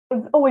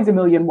there's always a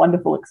million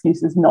wonderful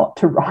excuses not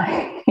to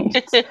write.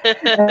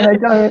 And I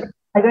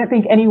don't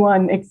think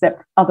anyone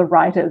except other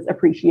writers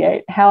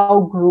appreciate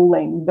how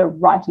grueling the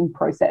writing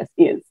process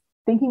is.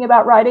 Thinking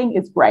about writing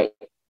is great,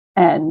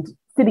 and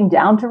sitting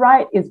down to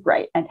write is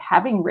great, and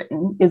having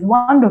written is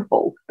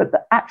wonderful, but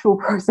the actual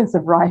process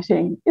of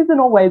writing isn't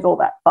always all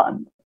that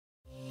fun.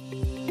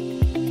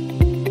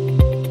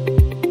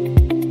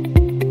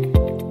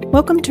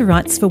 Welcome to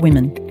Writes for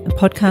Women, a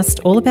podcast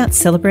all about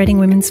celebrating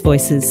women's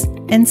voices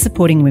and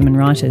supporting women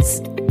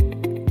writers.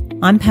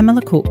 I'm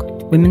Pamela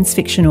Cook, women's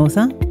fiction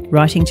author,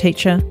 writing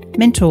teacher,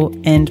 mentor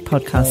and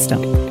podcaster.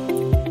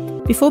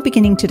 Before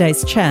beginning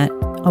today's chat,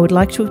 I would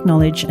like to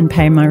acknowledge and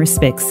pay my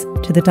respects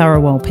to the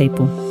Dharawal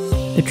people,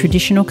 the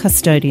traditional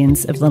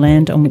custodians of the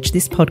land on which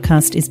this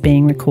podcast is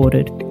being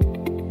recorded,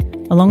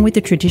 along with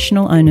the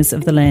traditional owners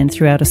of the land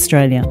throughout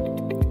Australia,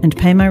 and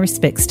pay my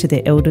respects to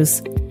their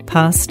elders,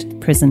 past,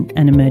 present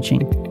and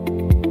emerging.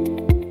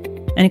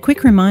 And a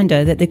quick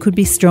reminder that there could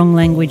be strong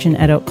language and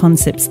adult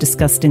concepts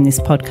discussed in this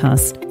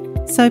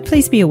podcast, so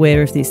please be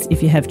aware of this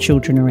if you have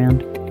children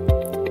around.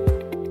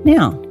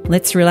 Now,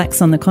 let's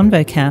relax on the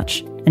convo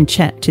couch and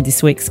chat to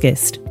this week's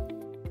guest.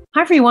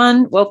 Hi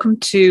everyone, welcome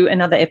to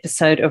another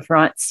episode of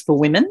Writes for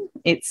Women.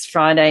 It's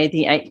Friday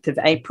the 8th of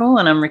April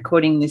and I'm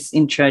recording this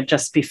intro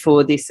just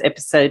before this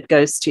episode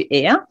goes to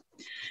air.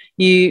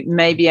 You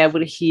may be able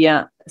to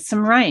hear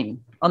some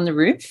rain on the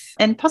roof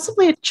and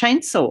possibly a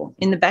chainsaw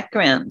in the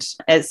background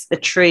as a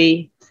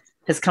tree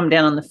has come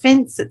down on the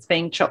fence. It's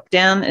being chopped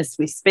down as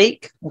we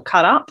speak or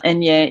cut up.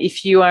 And yeah,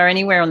 if you are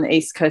anywhere on the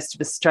east coast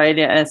of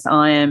Australia, as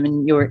I am,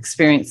 and you're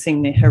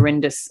experiencing the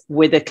horrendous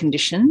weather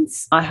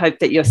conditions, I hope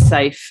that you're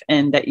safe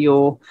and that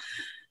your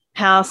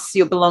house,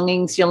 your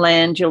belongings, your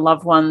land, your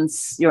loved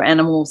ones, your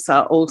animals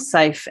are all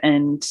safe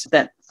and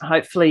that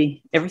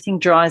hopefully everything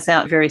dries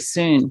out very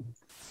soon.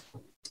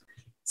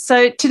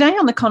 So today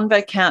on the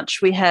Convo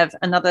Couch, we have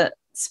another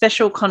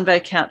special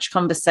Convo Couch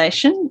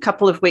conversation. A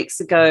couple of weeks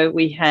ago,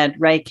 we had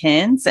Ray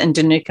Cairns and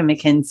Danuka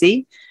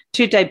McKenzie,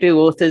 two debut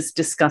authors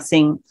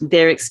discussing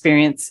their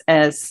experience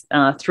as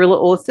thriller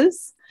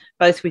authors,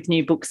 both with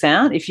new books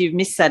out. If you've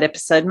missed that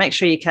episode, make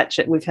sure you catch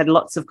it. We've had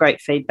lots of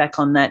great feedback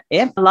on that.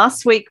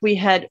 Last week, we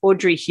had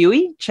Audrey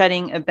Huey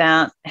chatting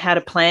about how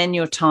to plan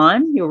your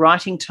time, your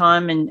writing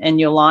time and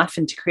your life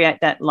and to create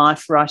that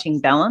life-writing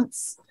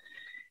balance.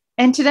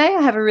 And today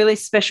I have a really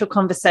special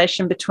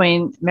conversation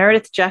between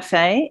Meredith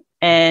Jaffe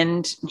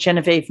and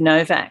Genevieve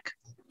Novak.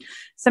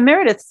 So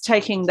Meredith's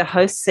taking the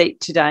host seat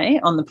today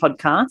on the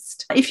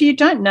podcast. If you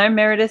don't know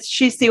Meredith,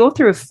 she's the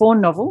author of 4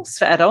 novels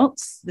for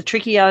adults, The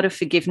Tricky Art of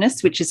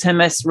Forgiveness, which is her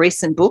most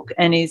recent book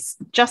and is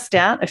just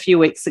out a few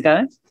weeks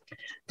ago,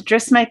 The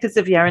Dressmakers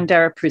of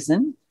Yarrandara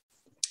Prison,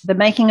 The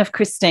Making of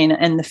Christina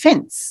and The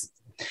Fence.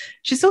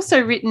 She's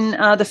also written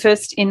the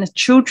first in a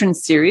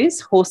children's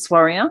series, Horse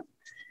Warrior,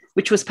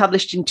 which was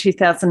published in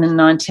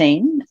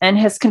 2019 and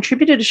has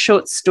contributed a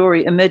short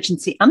story,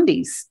 Emergency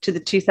Undies, to the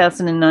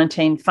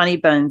 2019 Funny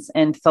Bones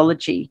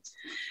anthology.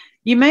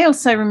 You may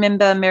also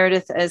remember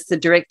Meredith as the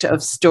director of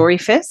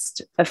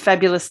Storyfest, a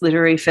fabulous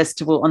literary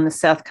festival on the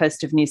south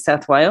coast of New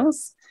South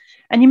Wales.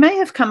 And you may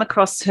have come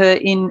across her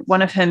in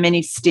one of her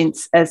many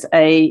stints as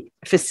a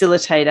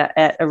facilitator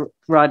at a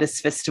writers'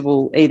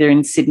 festival, either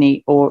in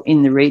Sydney or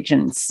in the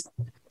regions.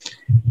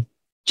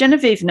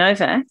 Genevieve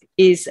Novak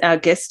is our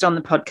guest on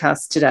the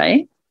podcast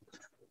today.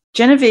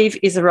 Genevieve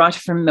is a writer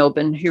from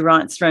Melbourne who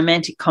writes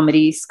romantic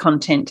comedies,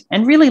 content,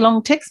 and really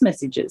long text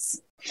messages.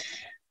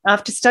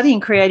 After studying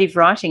creative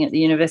writing at the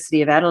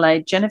University of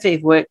Adelaide,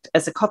 Genevieve worked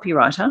as a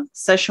copywriter,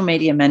 social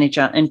media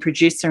manager, and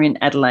producer in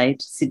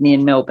Adelaide, Sydney,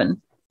 and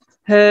Melbourne.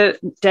 Her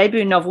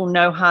debut novel,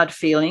 No Hard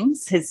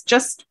Feelings, has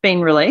just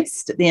been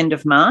released at the end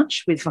of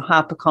March with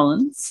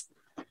HarperCollins.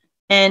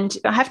 And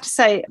I have to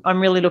say, I'm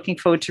really looking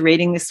forward to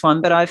reading this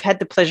one, but I've had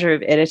the pleasure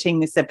of editing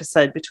this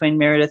episode between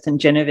Meredith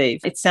and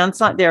Genevieve. It sounds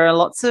like there are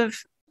lots of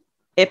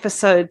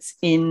episodes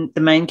in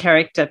the main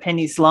character,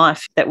 Penny's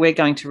life, that we're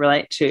going to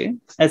relate to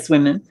as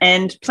women,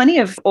 and plenty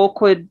of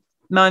awkward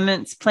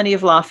moments, plenty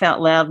of laugh out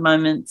loud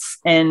moments.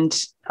 And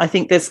I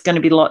think there's going to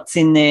be lots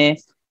in there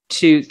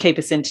to keep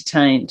us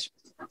entertained.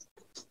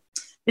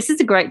 This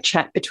is a great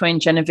chat between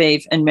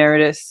Genevieve and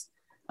Meredith.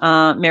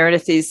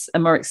 Meredith is a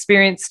more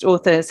experienced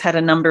author, has had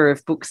a number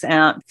of books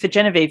out. For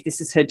Genevieve,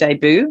 this is her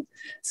debut.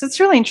 So it's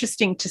really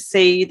interesting to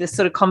see the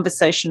sort of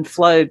conversation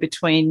flow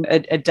between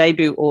a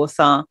debut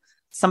author,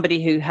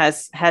 somebody who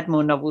has had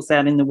more novels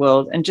out in the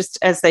world, and just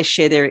as they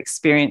share their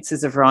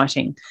experiences of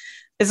writing.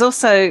 There's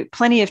also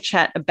plenty of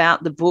chat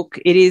about the book.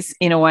 It is,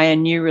 in a way, a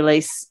new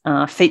release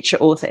feature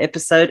author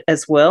episode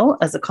as well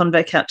as a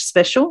Convo Couch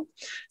special.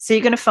 So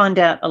you're going to find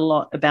out a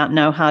lot about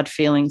No Hard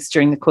Feelings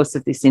during the course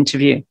of this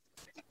interview.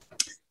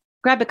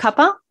 Grab a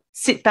cuppa,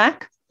 sit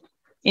back,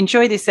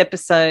 enjoy this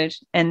episode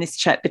and this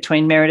chat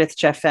between Meredith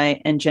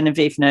Jaffe and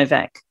Genevieve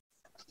Novak.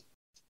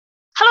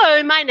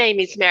 Hello, my name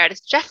is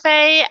Meredith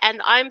Jaffe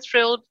and I'm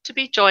thrilled to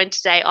be joined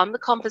today on the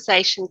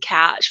conversation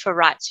couch for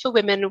Writes for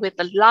Women with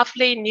the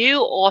lovely new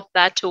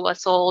author to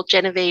us all,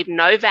 Genevieve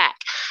Novak.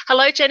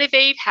 Hello,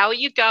 Genevieve. How are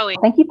you going?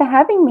 Thank you for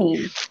having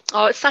me.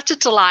 Oh, it's such a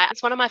delight.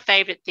 It's one of my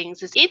favourite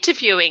things is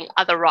interviewing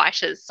other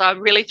writers. So I'm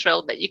really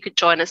thrilled that you could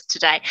join us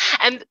today.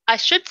 And I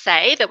should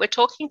say that we're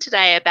talking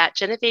today about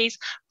Genevieve's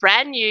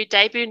brand new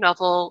debut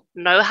novel,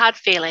 No Hard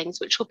Feelings,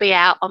 which will be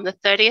out on the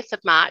 30th of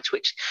March,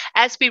 which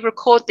as we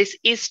record this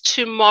is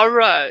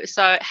tomorrow.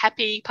 So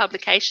happy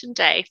publication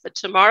day for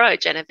tomorrow,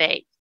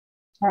 Genevieve.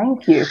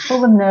 Thank you.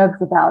 Full of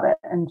nerves about it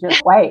and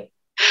just wait.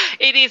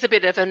 It is a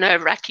bit of a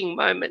nerve-wracking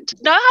moment.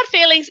 No Hard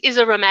Feelings is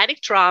a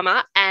romantic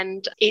drama,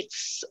 and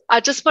I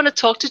just want to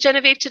talk to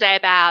Genevieve today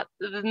about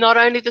not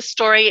only the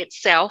story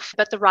itself,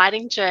 but the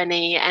writing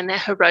journey and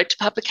her road to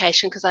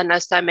publication, because I know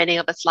so many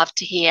of us love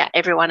to hear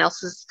everyone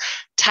else's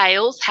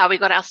tales, how we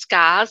got our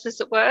scars, as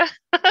it were,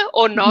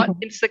 or not,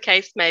 as the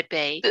case may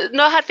be.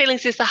 No Hard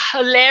Feelings is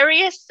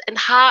hilarious and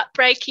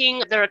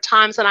heartbreaking. There are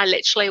times when I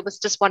literally was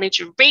just wanting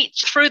to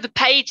reach through the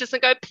pages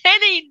and go,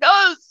 Penny,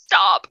 no,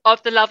 stop,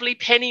 of the lovely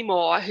Penny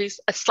Moore, who's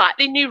a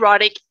slightly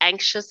neurotic,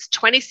 anxious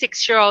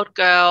 26-year-old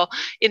girl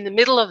in the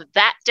middle of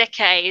that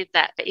decade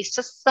that is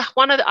just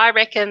one of the, I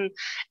reckon,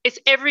 it's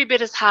every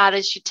bit as hard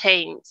as your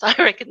teens, I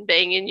reckon,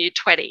 being in your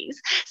 20s.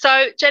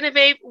 So,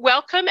 Genevieve,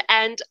 welcome,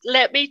 and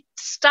let me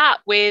start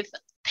with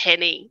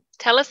Penny.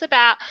 Tell us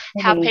about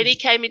how Penny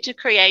came into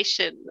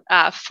creation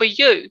for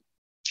you.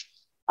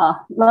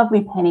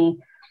 Lovely Penny.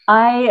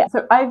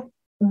 I've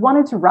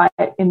wanted to write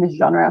in this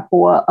genre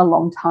for a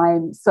long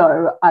time.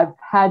 So I've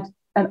had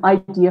an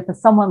idea for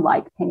someone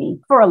like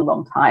Penny for a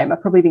long time.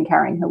 I've probably been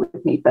carrying her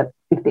with me for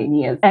 15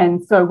 years.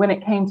 And so when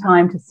it came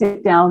time to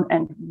sit down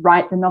and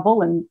write the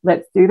novel and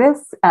let's do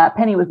this,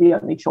 Penny was the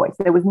only choice.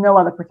 There was no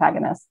other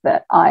protagonist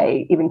that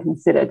I even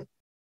considered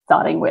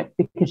starting with,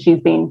 because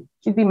she's been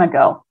my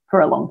girl for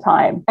a long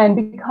time.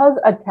 And because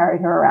I'd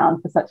carried her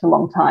around for such a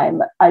long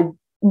time, I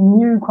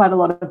knew quite a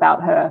lot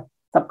about her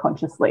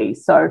subconsciously.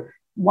 So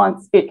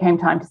once it came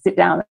time to sit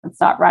down and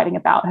start writing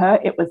about her,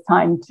 it was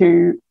time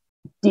to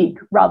dig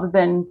rather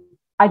than,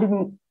 I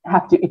didn't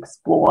have to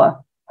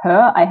explore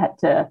her. I had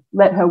to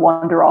let her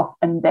wander off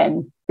and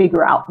then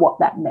figure out what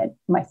that meant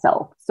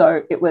myself.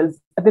 So it was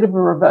a bit of a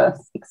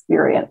reverse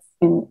experience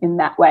in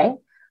that way.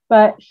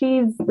 But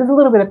there's a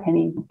little bit of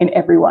Penny in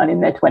everyone in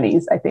their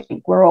 20s, I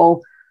think. We're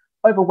all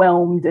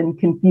overwhelmed and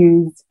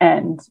confused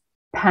and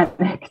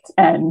panicked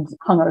and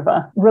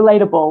hungover.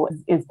 Relatable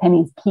is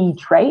Penny's key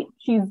trait.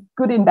 She's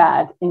good and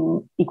bad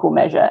in equal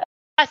measure.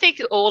 I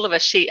think all of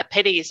us,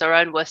 Penny is our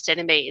own worst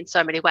enemy in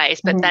so many ways,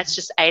 but that's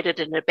just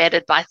aided and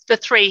abetted by the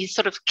three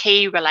sort of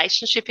key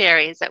relationship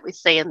areas that we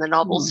see in the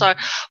novel. So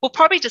we'll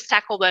probably just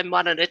tackle them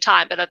one at a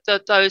time, but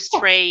those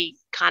three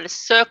kind of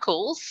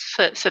circles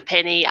for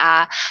Penny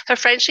are her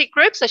friendship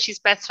group. So she's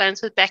best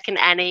friends with Beck and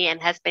Annie and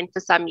has been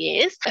for some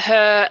years.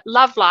 Her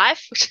love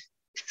life, which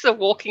is a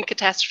walking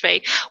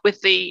catastrophe,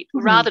 with the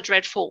rather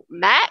dreadful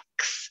Max,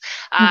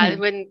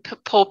 when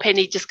poor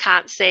Penny just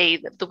can't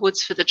see the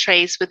woods for the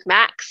trees with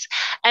Max.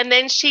 And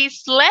then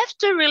she's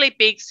left a really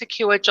big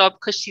secure job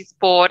because she's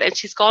bored, and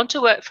she's gone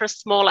to work for a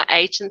smaller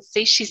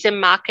agency. She's in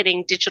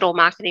marketing, digital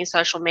marketing,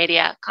 social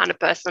media kind of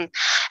person.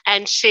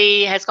 And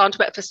she has gone to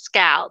work for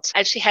Scout,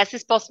 and she has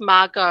this boss,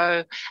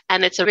 Margot,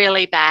 and it's a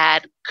really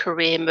bad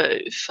career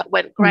move.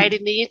 Went great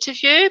in the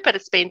interview, but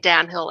it's been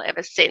downhill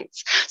ever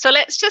since. So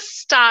let's just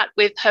start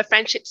with her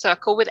friendship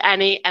circle with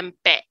Annie and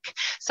Beck.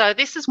 So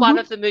this is one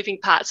of the moving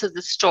parts of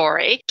the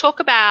story.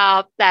 Talk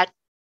about that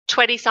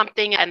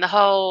 20-something and the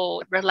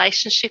whole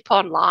relationship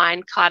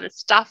online kind of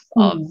stuff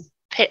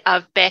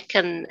of Beck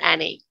and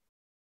Annie.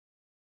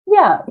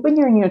 Yeah, when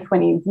you're in your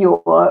 20s,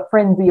 your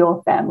friends are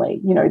your family.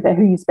 You know, they're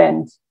who you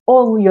spend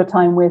all your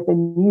time with,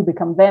 and you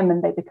become them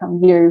and they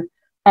become you.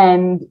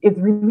 And it's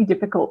really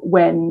difficult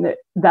when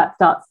that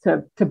starts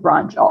to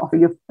branch off.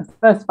 Your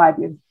first 5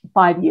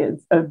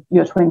 years of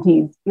your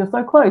 20s, you're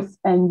so close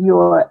and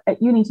you're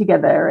at uni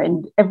together,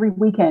 and every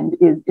weekend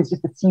is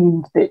just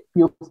assumed that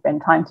you'll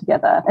spend time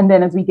together. And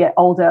then as we get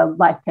older,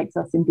 life takes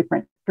us in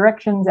different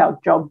directions. Our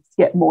jobs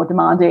get more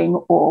demanding,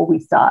 or we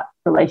start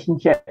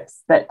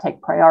relationships that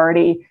take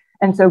priority.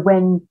 And so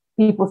when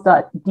people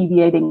start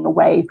deviating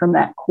away from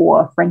that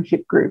core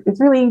friendship group,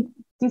 it's really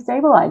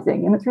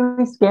destabilizing, and it's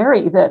really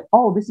scary that,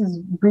 oh, this is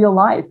real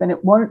life and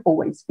it won't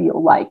always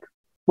feel like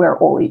we're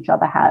all each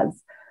other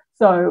has.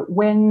 So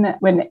when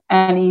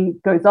Annie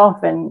goes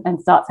off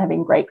and starts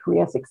having great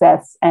career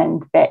success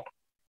and Beck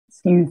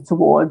skews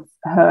towards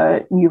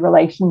her new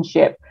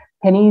relationship,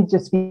 Penny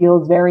just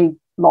feels very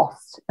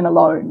lost and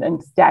alone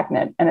and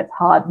stagnant, and it's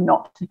hard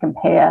not to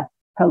compare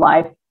her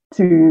life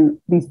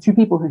to these two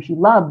people who she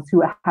loves,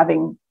 who are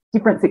having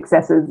different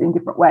successes in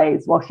different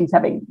ways while she's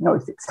having no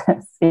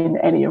success in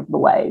any of the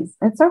ways.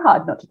 And it's so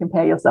hard not to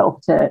compare yourself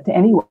to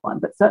anyone,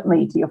 but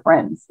certainly to your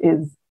friends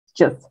is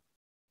just,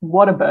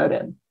 what a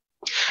burden.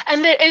 And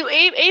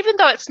even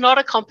though it's not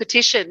a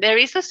competition, there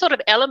is a sort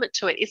of element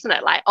to it, isn't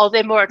it? Like, oh,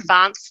 they're more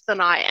advanced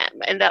than I am,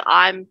 and that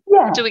I'm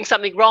doing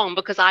something wrong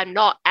because I'm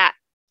not at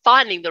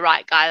finding the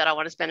right guy that I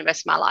want to spend the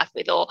rest of my life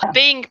with, or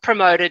being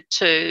promoted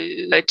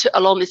to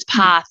along this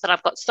path that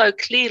I've got so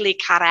clearly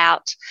cut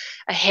out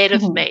ahead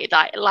of me,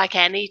 like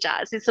Annie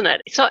does, isn't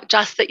it? It's not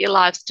just that your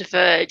lives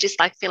diverge. It's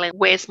like feeling,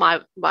 where's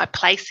my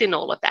place in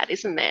all of that,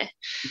 isn't there?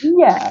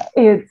 Yeah,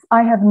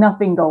 I have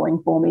nothing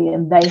going for me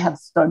and they have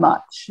so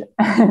much,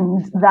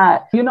 and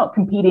that you're not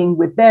competing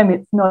with them.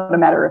 It's not a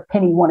matter of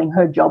Penny wanting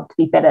her job to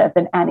be better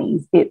than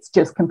Annie's. It's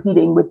just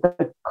competing with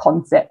the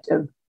concept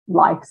of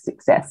life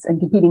success and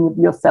competing with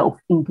yourself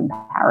in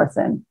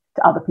comparison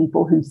to other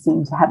people who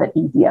seem to have it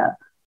easier.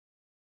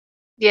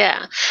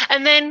 Yeah.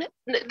 And then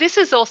this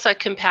is also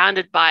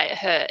compounded by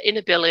her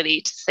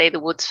inability to see the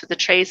woods for the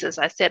trees, as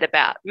I said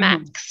about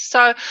Max.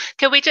 So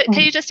can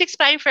you just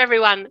explain for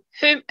everyone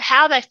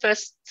how they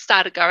first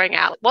started going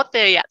out, what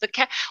the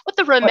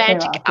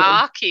romantic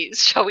arc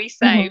is, shall we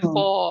say,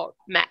 for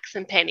Max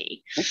and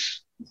Penny?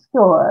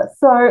 Sure.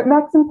 So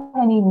Max and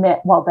Penny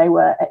met while they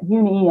were at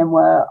uni and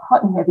were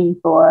hot and heavy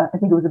for, I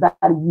think it was about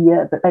a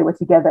year that they were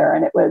together.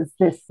 And it was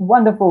this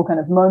wonderful kind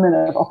of moment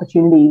of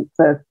opportunity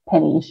for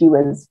Penny. She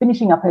was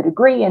finishing up her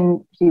degree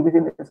and she was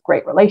in this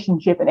great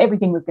relationship and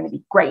everything was going to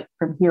be great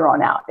from here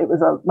on out. It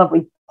was a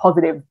lovely,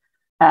 positive,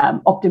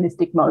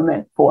 optimistic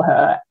moment for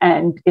her.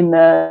 And in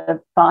the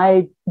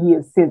 5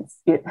 years since,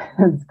 it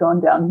has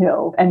gone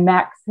downhill. And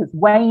Max has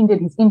waned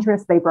in his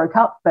interest. They broke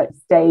up, but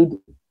stayed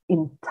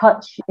in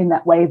touch in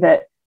that way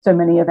that so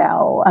many of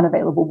our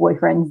unavailable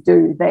boyfriends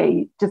do.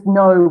 They just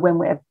know when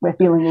we're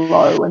feeling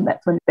low, and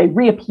that's when they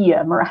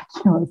reappear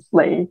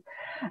miraculously.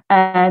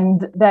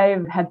 And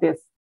they've had this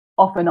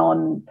off and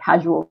on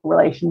casual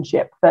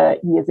relationship for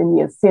years and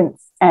years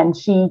since. And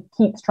she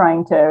keeps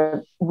trying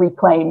to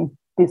reclaim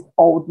this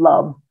old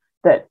love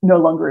that no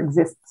longer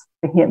exists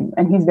for him.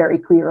 And he's very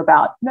clear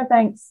about, no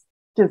thanks,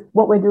 just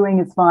what we're doing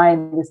is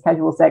fine. This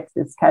casual sex,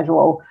 this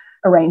casual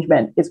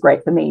arrangement is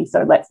great for me,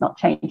 so let's not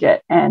change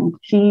it. And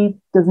she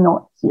does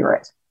not hear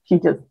it. She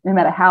just, no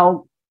matter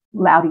how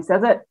loud he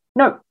says it,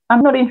 no,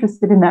 I'm not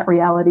interested in that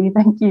reality,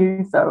 thank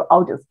you. So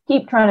I'll just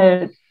keep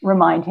trying to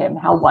remind him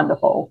how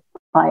wonderful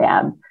I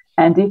am.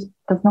 And it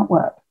does not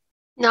work.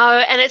 No,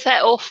 and it's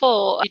that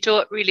awful, you do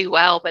it really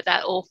well, but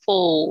that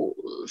awful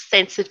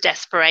sense of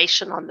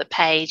desperation on the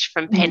page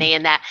from Penny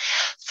and that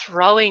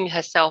throwing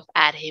herself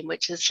at him,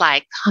 which is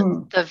like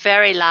the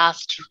very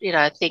last,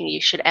 thing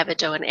you should ever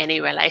do in any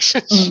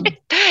relationship.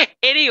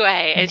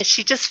 Anyway, and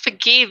she just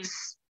forgives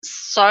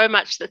so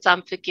much that's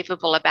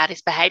unforgivable about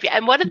his behaviour.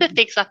 And one of the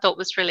things I thought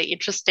was really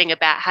interesting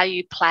about how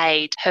you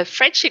played her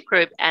friendship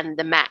group and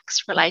the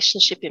Max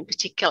relationship in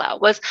particular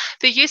was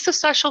the use of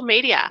social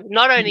media,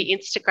 not only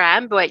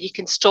Instagram, where you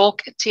can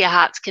stalk to your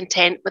heart's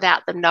content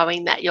without them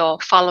knowing that you're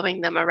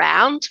following them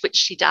around, which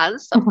she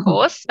does, of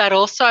course, but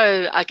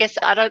also, I guess,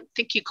 I don't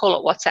think you call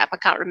it WhatsApp, I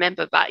can't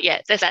remember, but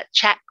yeah, there's that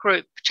chat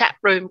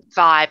room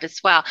vibe as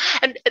well.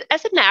 And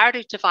as a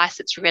narrative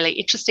device, it's really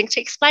interesting to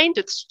explain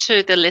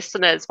to the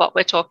listeners what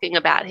we're talking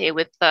about here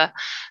with the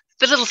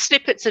little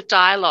snippets of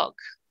dialogue.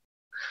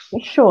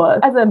 Sure.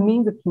 As a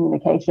means of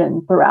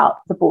communication throughout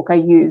the book, I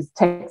use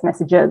text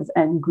messages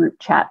and group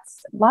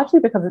chats,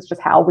 largely because it's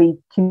just how we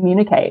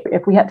communicate.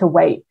 If we had to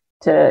wait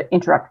to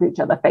interact with each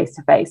other face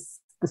to face,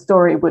 the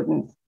story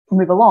wouldn't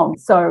move along.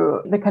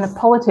 So the kind of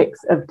politics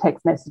of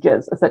text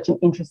messages are such an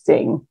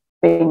interesting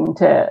thing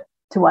to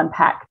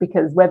unpack,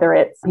 because whether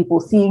it's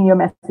people seeing your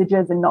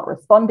messages and not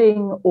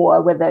responding,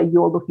 or whether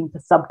you're looking for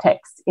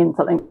subtext in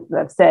something that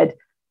I've said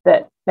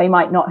that they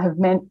might not have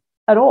meant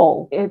at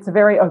all. It's a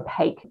very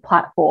opaque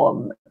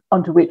platform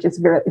onto which it's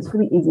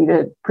really easy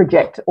to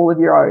project all of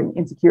your own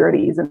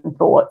insecurities and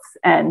thoughts,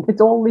 and it's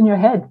all in your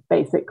head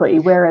basically.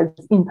 Whereas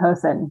in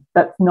person,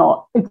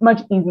 it's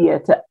much easier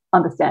to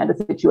understand a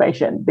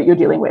situation that you're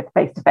dealing with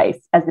face to face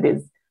as it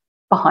is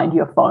behind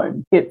your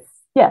phone. It's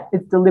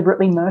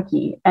deliberately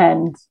murky,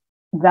 and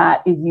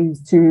that is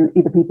used to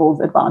either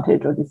people's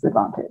advantage or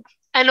disadvantage.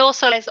 And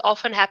also, as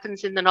often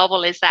happens in the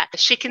novel, is that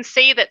she can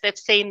see that they've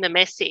seen the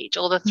message,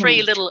 or the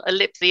three little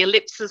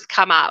ellipses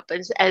come up,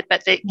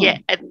 but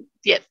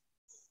yet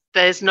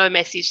there's no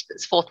message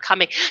that's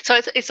forthcoming. So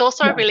it's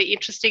also a really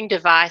interesting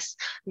device,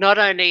 not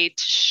only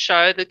to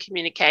show the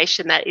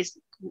communication that is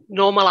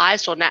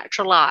normalized or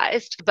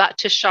naturalized, but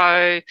to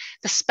show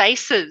the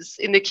spaces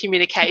in the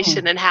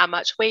communication and how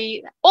much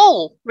we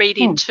all read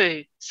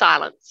into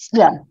silence.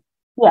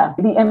 Yeah,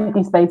 the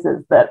empty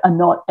spaces that are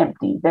not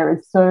empty. There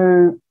is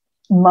so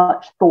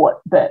much thought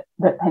that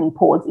Penny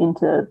pours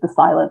into the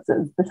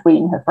silences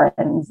between her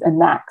friends and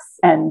Max,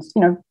 and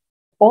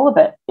all of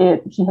it.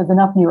 She has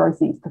enough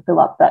neuroses to fill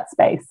up that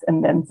space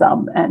and then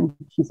some, and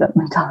she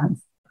certainly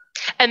does.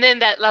 And then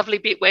that lovely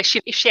bit where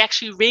if she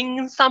actually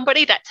rings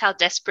somebody, that's how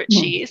desperate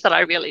she is, that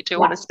I really do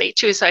want to speak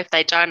to. So if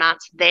they don't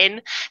answer,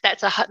 then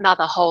that's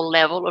another whole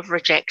level of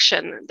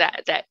rejection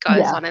that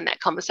goes on in that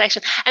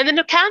conversation. And then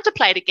the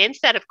counterplate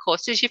against that, of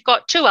course, is you've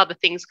got two other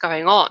things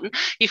going on.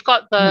 You've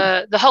got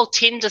the whole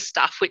Tinder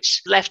stuff,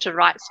 which left to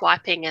right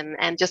swiping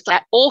and just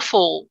that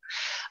awful,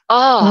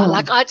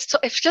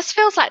 it just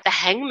feels like the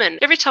Hangman.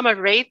 Every time I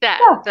read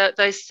that,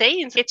 those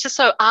scenes, it's just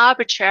so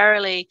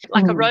arbitrarily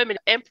like a Roman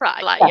emperor,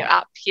 like you're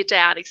up, you're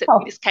down, except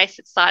in this case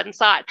it's side and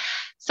side.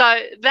 So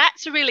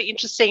that's a really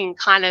interesting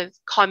kind of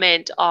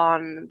comment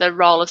on the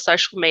role of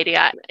social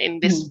media in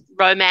this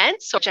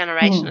romance or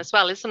generation as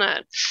well, isn't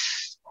it?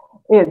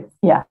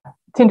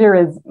 Tinder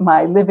is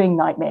my living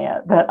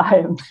nightmare that I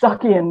am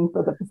stuck in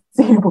for the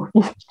foreseeable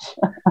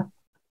future.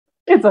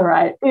 It's all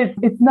right.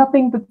 It's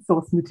nothing but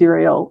source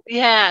material.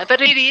 Yeah,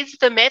 but it is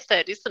the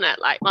method, isn't it?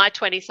 Like my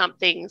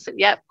 20-somethings,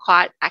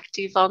 quite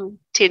active on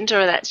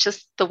Tinder. That's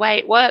just the way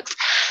it works.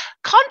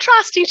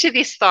 Contrasting to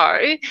this,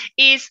 though,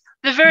 is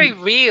the very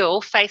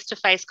real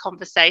face-to-face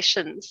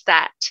conversations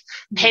that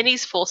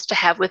Penny's forced to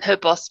have with her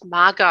boss,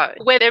 Margot,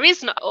 where there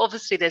is,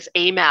 obviously there's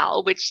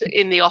email, which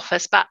in the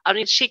office, but I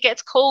mean, she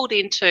gets called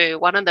into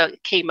one of the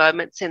key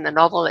moments in the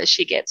novel is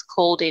she gets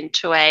called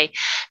into a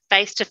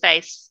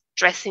face-to-face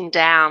dressing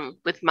down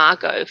with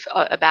Margot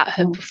about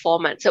her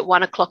performance at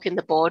 1:00 in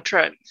the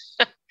boardroom.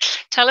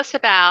 Tell us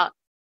about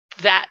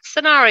that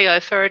scenario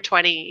for a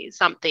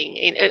 20-something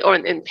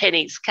in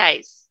Penny's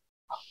case.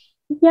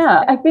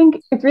 Yeah, I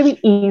think it's really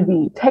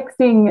easy.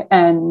 Texting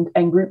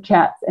and group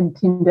chats and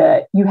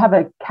Tinder, you have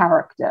a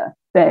character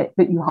that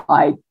you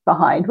hide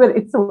behind. Well,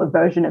 it's still a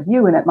version of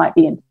you and it might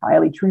be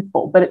entirely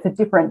truthful, but it's a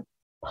different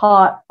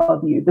part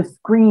of you. The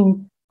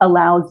screen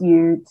allows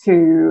you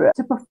to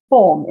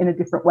perform in a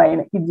different way,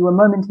 and it gives you a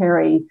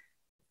momentary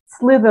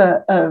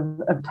slither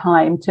of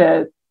time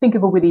to think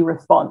of a witty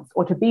response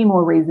or to be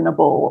more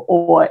reasonable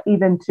or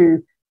even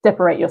to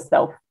separate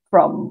yourself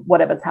from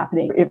whatever's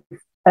happening. If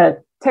a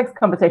text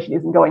conversation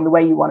isn't going the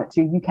way you want it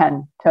to, you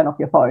can turn off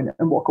your phone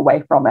and walk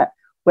away from it.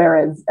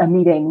 Whereas a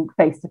meeting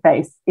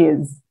face-to-face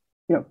is,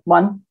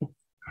 one, it's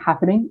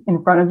happening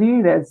in front of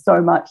you. There's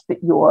so much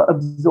that you're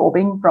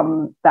absorbing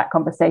from that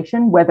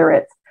conversation, whether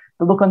it's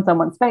the look on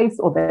someone's face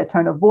or their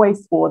tone of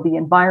voice or the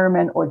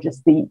environment or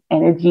just the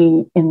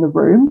energy in the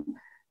room.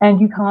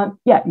 And you can't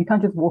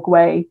just walk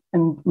away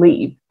and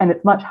leave. And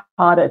it's much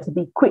harder to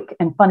be quick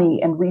and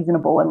funny and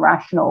reasonable and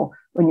rational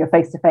when you're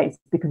face to face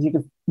because you're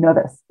just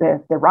nervous.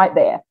 They're right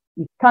there.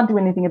 You can't do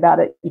anything about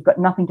it. You've got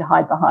nothing to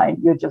hide behind.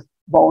 You're just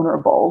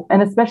vulnerable.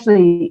 And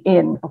especially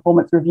in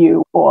performance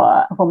review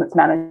or performance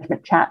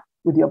management chat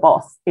with your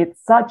boss, it's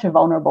such a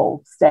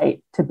vulnerable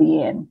state to be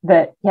in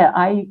that,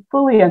 I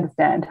fully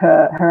understand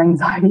her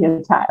anxiety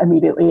attack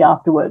immediately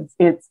afterwards.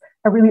 It's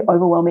a really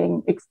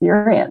overwhelming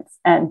experience.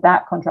 And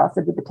that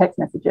contrasted with the text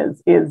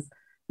messages is,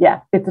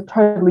 it's a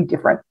totally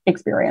different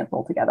experience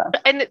altogether.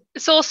 And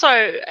it's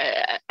also,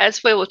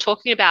 as we were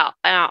talking about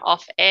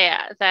off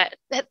air, that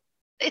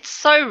it's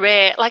so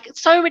rare. Like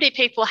so many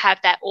people have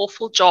that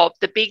awful job,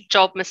 the big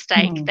job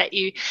mistake that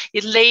you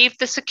leave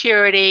the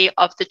security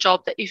of the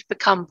job that you've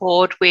become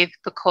bored with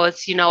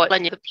because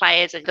the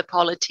players and the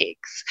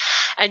politics,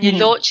 and you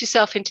launch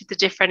yourself into the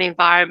different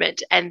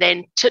environment, and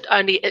then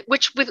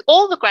which with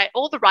all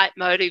the right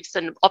motives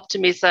and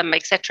optimism,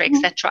 etc.,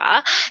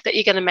 that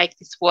you're going to make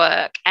this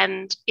work,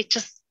 and it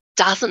just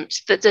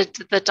doesn't.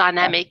 The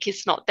dynamic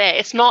is not there.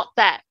 It's not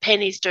that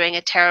Penny's doing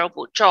a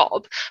terrible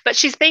job, but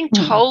she's being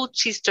told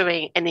she's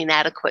doing an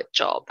inadequate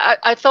job.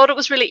 I thought it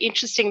was really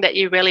interesting that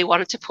you really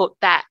wanted to put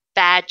that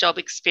bad job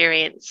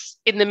experience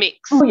in the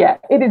mix. Oh yeah,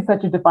 it is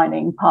such a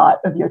defining part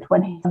of your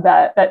 20s,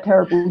 that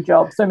terrible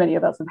job. So many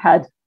of us have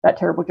had that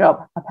terrible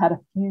job. I've had a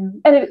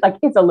few, and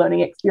it's a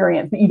learning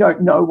experience, but you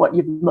don't know what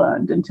you've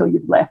learned until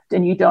you've left,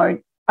 and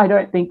I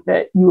don't think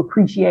that you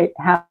appreciate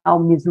how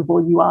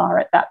miserable you are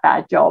at that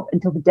bad job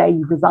until the day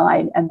you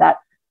resign and that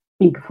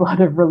big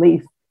flood of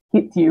relief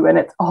hits you and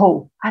it's,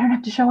 I don't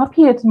have to show up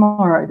here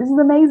tomorrow. This is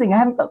amazing. I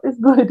haven't felt this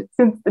good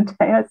since the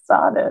day I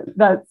started.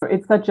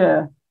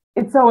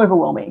 It's so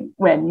overwhelming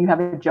when you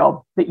have a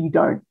job that you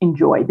don't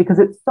enjoy because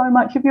it's so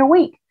much of your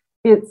week.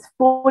 It's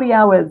 40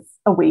 hours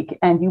a week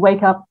and you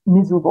wake up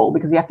miserable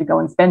because you have to go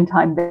and spend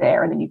time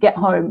there, and then you get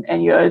home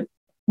and you're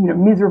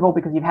miserable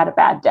because you've had a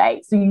bad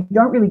day. So you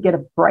don't really get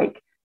a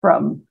break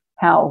from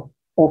how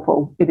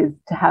awful it is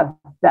to have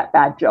that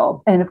bad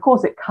job. And of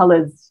course, it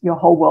colors your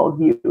whole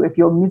worldview. If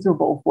you're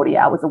miserable 40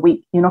 hours a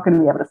week, you're not going to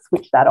be able to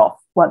switch that off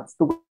once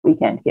the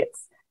weekend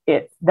hits.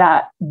 It's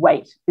that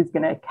weight is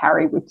going to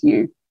carry with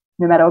you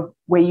no matter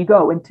where you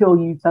go until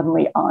you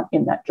suddenly aren't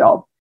in that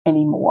job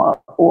anymore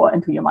or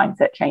until your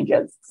mindset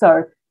changes.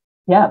 So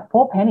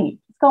poor Penny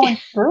going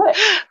through it.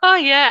 Oh,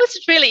 yeah.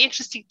 What's really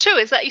interesting too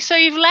is that so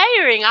you're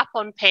layering up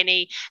on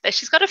Penny that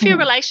she's got a few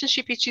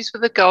relationship issues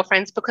with her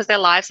girlfriends because their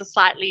lives are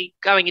slightly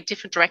going in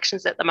different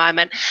directions at the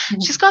moment.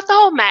 She's got the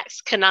whole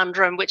Max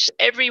conundrum, which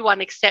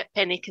everyone except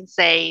Penny can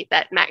see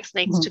that Max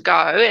needs to go,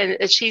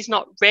 and she's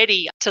not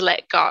ready to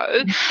let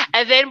go.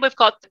 And then we've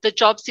got the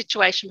job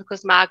situation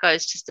because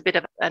Margot's just a bit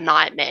of a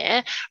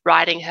nightmare,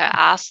 riding her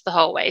ass the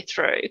whole way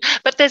through.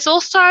 But there's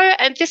also,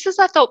 and this is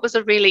I thought was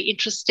a really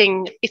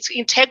interesting, it's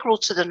integral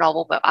to the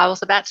novel, but I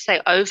was about to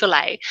say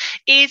overlay,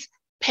 is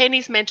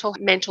Penny's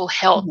mental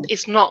health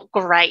is not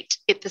great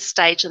at this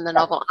stage in the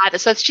novel either.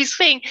 So she's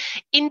being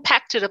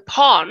impacted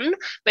upon,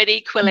 but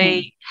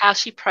equally how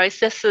she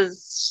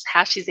processes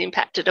how she's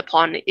impacted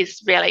upon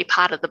is really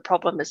part of the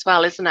problem as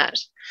well, isn't it?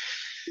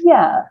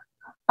 Yeah.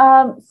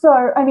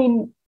 So, I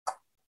mean,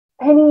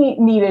 Penny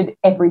needed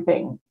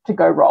everything to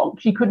go wrong.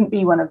 She couldn't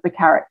be one of the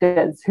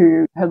characters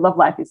who her love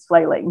life is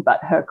flailing, but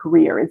her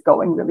career is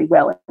going really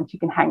well and she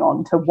can hang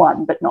on to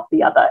one but not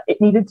the other. It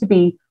needed to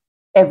be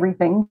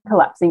everything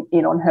collapsing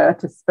in on her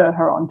to spur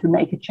her on to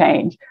make a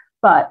change.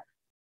 But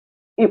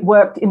it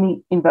worked in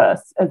the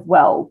inverse as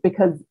well,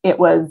 because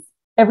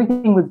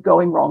everything was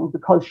going wrong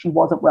because she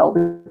wasn't well,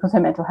 because her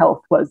mental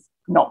health was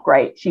not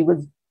great. She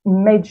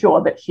made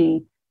sure that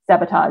she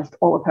sabotaged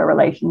all of her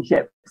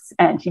relationships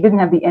and she didn't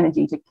have the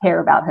energy to care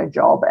about her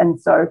job. And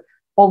so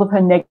all of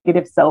her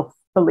negative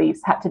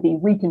self-beliefs had to be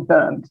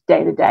reconfirmed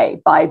day to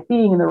day by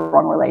being in the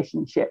wrong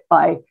relationship,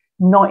 by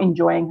not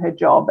enjoying her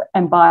job,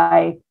 and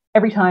by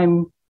every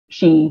time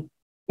she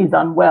is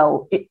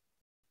unwell, it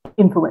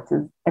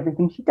influences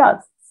everything she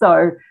does.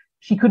 So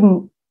she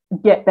couldn't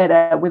get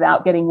better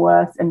without getting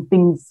worse, and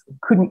things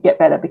couldn't get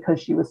better because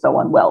she was so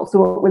unwell.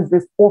 So it was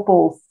this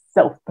awful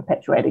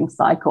self-perpetuating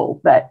cycle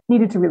that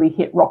needed to really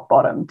hit rock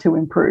bottom to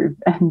improve.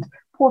 And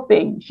poor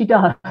thing, she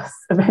does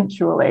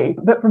eventually.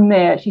 But from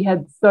there, she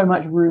had so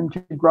much room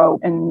to grow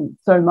and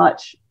so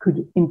much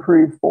could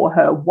improve for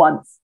her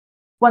once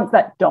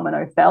that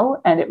domino fell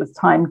and it was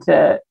time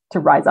to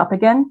rise up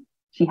again.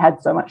 She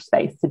had so much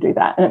space to do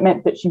that. And it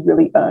meant that she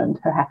really earned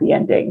her happy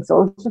ending. So I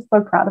was just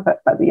so proud of her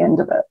by the end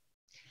of it.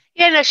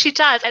 Yeah, no, she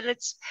does. And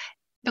it's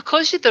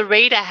because the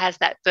reader has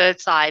that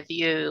bird's eye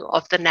view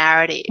of the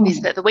narrative,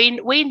 is that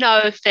we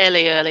know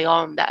fairly early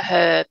on that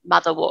her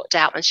mother walked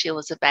out when she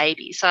was a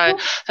baby. So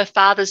her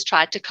father's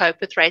tried to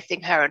cope with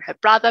raising her and her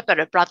brother, but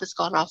her brother's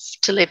gone off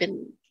to live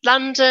in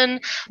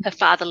London. Her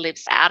father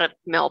lives out of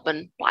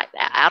Melbourne, like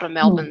out of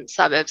Melbourne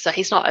suburbs, so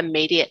he's not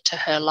immediate to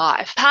her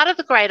life. Part of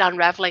the great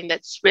unravelling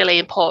that's really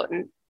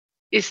important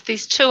is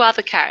these two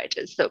other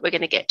characters that we're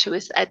going to get to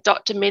is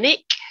Dr.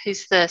 Minnick,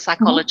 who's the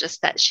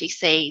psychologist that she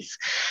sees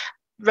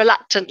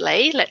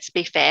reluctantly, let's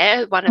be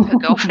fair. One of her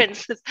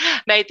girlfriends has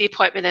made the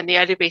appointment, and the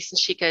only reason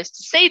she goes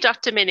to see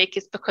Dr. Minnick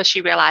is because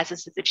she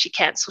realises that if she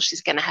cancels,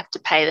 she's going to have to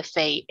pay the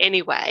fee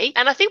anyway.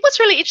 And I think what's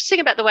really interesting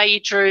about the way you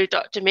drew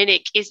Dr.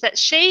 Minnick is that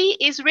she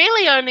is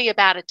really only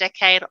about a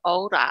decade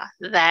older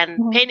than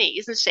Penny,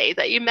 isn't she?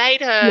 That you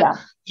made her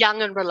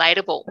young and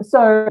relatable.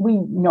 So we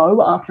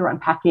know, after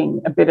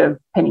unpacking a bit of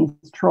Penny's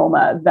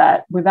trauma,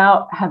 that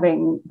without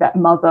having that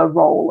mother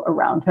role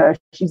around her,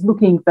 she's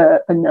looking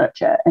for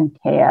nurture and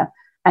care.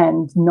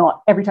 And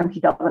not every time she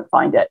doesn't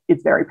find it,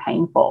 it's very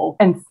painful.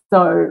 And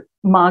so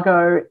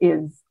Margot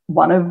is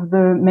one of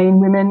the main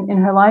women in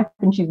her life,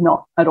 and she's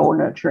not at all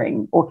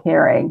nurturing or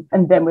caring.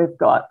 And then we've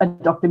got a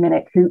Dr.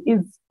 Minnick who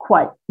is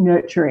quite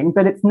nurturing,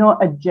 but it's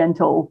not a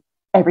gentle,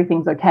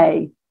 everything's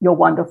okay, you're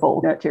wonderful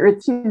nurture.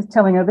 She's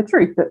telling her the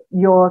truth that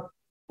you are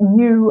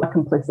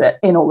complicit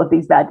in all of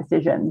these bad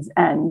decisions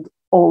and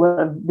all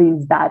of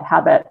these bad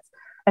habits.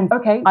 And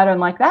okay, I don't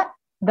like that.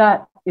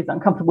 That is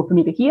uncomfortable for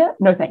me to hear.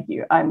 No, thank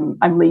you. I'm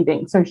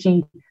leaving. So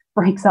she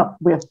breaks up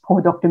with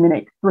poor Dr.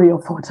 Minnick 3 or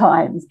 4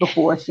 times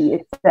before she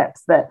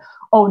accepts that,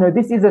 oh no,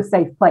 this is a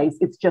safe place.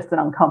 It's just an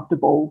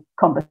uncomfortable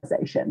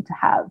conversation to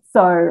have.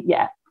 So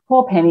yeah,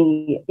 poor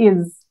Penny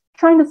is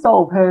trying to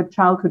solve her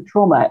childhood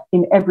trauma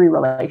in every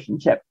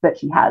relationship that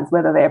she has,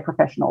 whether they're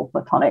professional,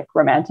 platonic,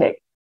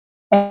 romantic,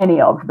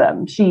 any of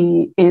them.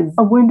 She is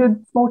a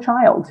wounded small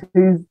child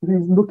who's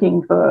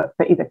looking for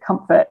either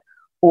comfort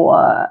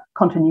or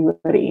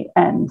continuity,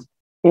 and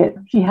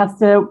she has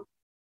to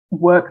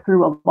work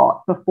through a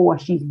lot before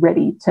she's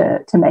ready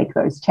to make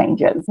those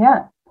changes.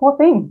 Yeah, poor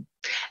thing.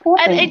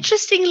 And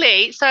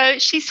interestingly, so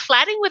she's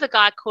flatting with a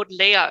guy called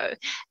Leo,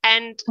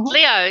 and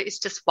Leo is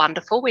just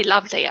wonderful. We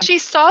love Leo.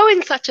 She's so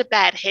in such a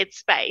bad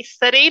headspace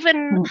that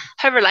even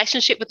her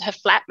relationship with her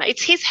flatmate,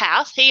 it's his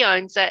house, he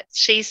owns it.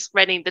 She's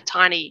renting the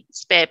tiny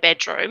spare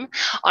bedroom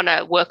on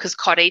a worker's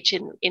cottage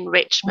in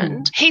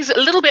Richmond. He's a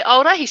little bit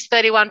older. He's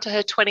 31 to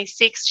her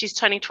 26. She's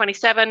turning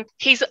 27.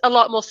 He's a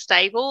lot more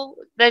stable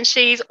than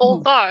she is,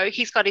 although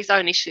he's got his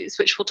own issues,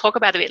 which we'll talk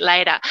about a bit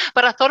later.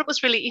 But I thought it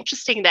was really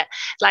interesting that,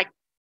 like,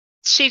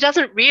 she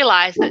doesn't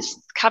realise that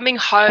coming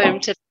home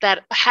to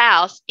that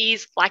house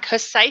is like her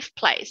safe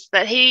place,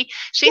 that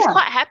she's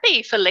quite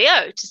happy for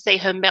Leo to see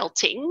her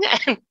melting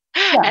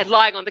and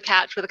lying on the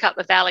couch with a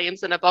couple of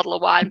Valiums and a bottle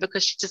of wine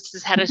because she just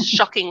has had a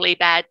shockingly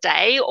bad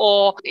day,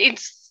 or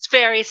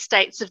various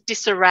states of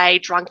disarray,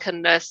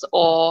 drunkenness,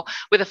 or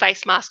with a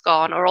face mask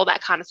on, or all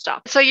that kind of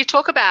stuff. So you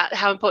talk about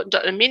how important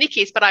Dr. Minnick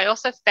is, but I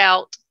also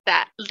felt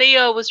that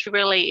Leo was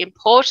really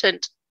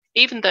important,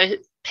 even though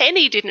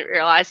Penny didn't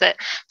realise it,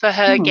 for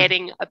her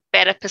getting a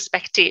better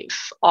perspective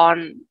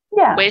on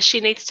where she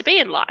needs to be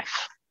in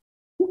life.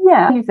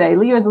 Yeah, you say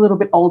Leo's a little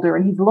bit older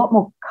and he's a lot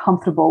more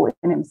comfortable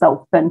in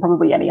himself than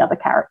probably any other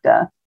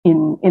character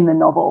in the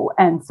novel.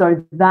 And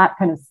so that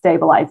kind of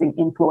stabilizing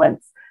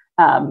influence,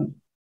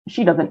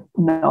 she doesn't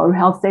know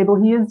how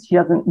stable he is. She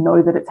doesn't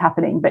know that it's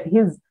happening, but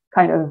his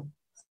kind of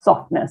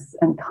softness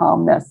and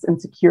calmness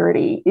and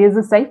security is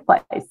a safe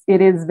place.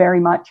 It is very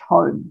much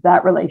home.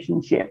 That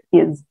relationship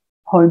is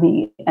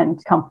homey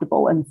and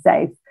comfortable and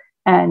safe.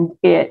 And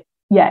it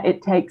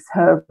takes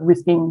her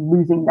risking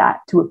losing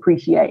that to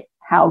appreciate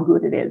how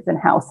good it is and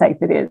how safe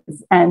it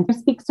is. And it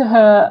speaks to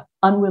her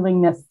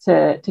unwillingness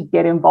to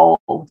get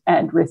involved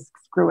and risk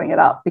screwing it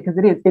up, because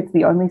it's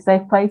the only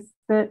safe place.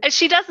 And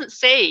she doesn't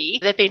see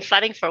they've been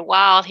flooding for a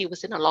while. He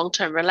was in a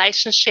long-term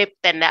relationship,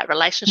 then that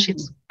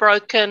relationship's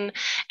broken,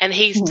 and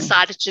he's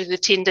decided to do the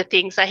Tinder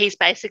thing. So he's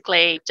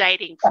basically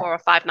dating 4 or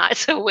 5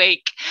 nights a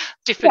week,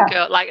 different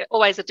girl, like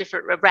always a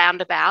different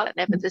roundabout,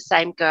 never the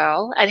same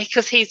girl. And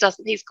because he's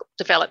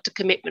developed a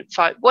commitment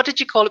for, what did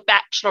you call it?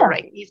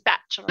 Bacheloring. He's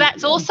bachelor.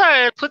 That's also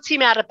puts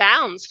him out of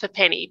bounds for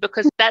Penny,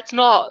 because that's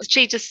not,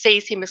 she just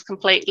sees him as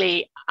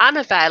completely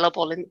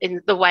unavailable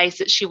in the ways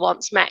that she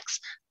wants Max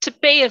to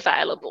be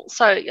available.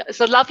 So it's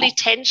a lovely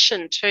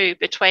tension too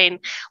between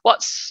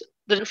what's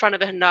in front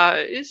of her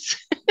nose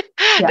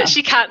that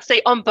she can't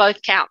see on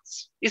both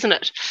counts, isn't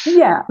it?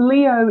 Yeah,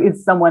 Leo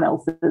is someone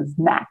else's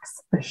Max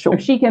for sure.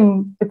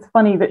 It's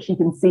funny that she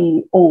can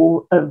see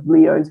all of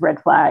Leo's red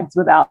flags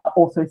without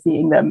also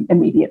seeing them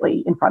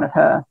immediately in front of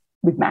her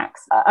with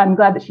Max. I'm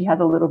glad that she has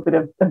a little bit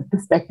of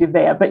perspective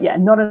there, but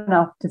not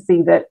enough to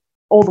see that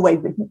all the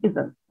ways that he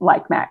isn't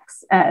like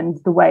Max, and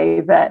the way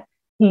that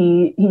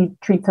he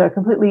treats her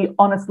completely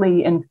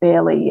honestly and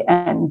fairly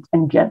and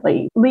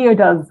gently. Leo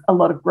does a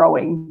lot of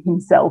growing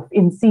himself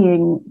in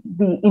seeing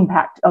the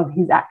impact of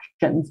his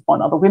actions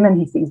on other women.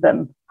 He sees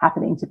them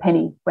happening to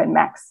Penny when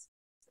Max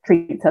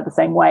treats her the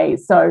same way.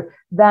 So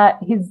that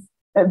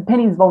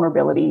Penny's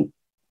vulnerability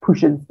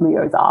pushes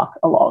Leo's arc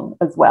along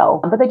as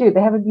well. But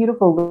they have a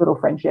beautiful little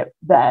friendship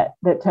that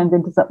turns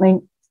into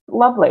something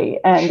lovely.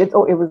 And it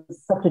was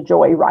such a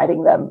joy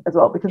writing them as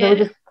well, because they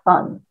were just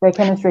fun. Their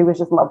chemistry was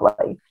just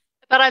lovely.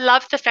 But I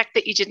love the fact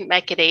that you didn't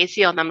make it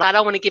easy on them. I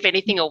don't want to give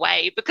anything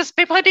away because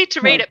people need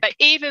to read it. But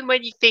even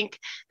when you think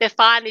they're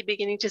finally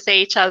beginning to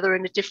see each other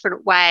in a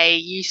different way,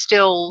 you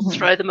still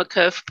throw them a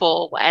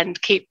curveball and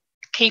keep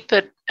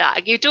it.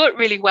 You do it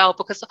really well,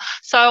 because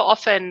so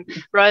often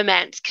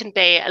romance can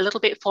be a little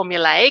bit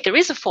formulaic. There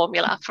is a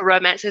formula for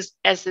romance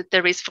as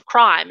there is for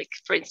crime,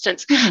 for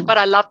instance. But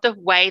I love the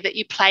way that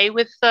you play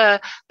with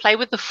the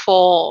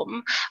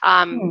form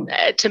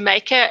to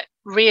make it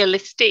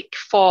realistic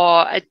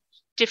for a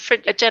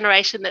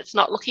generation that's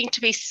not looking to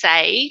be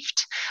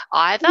saved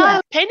either.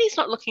 Yeah. Penny's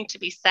not looking to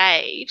be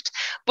saved,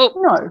 but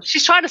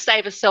she's trying to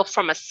save herself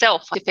from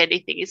herself, if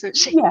anything, isn't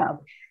she?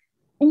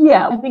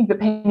 Yeah, I think that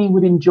Penny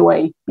would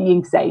enjoy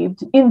being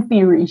saved. In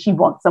theory, she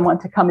wants someone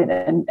to come in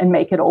and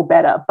make it all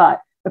better,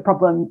 but the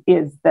problem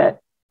is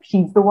that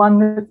she's the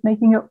one that's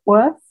making it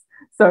worse.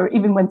 So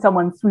even when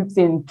someone swoops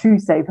in to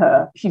save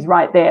her, she's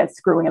right there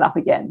screwing it up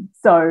again.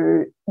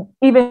 So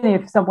even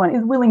if someone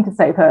is willing to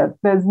save her,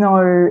 there's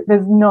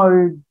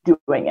no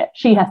doing it.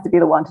 She has to be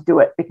the one to do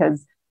it,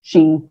 because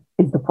she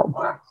is the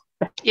problem.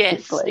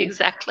 Yes,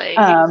 exactly.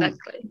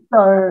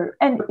 So,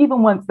 and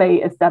even once they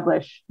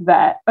establish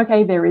that,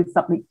 okay, there is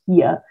something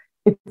here,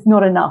 it's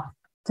not enough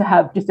to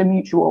have just a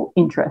mutual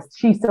interest.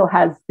 She still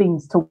has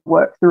things to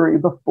work through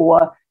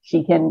before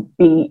she can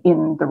be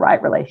in the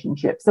right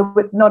relationship. So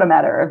it's not a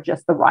matter of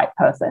just the right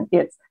person.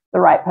 It's the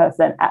right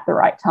person at the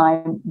right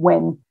time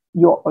when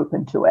you're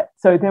open to it.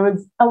 So there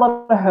was a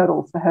lot of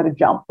hurdles for her to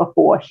jump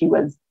before she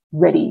was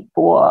ready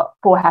for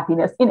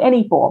happiness in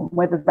any form,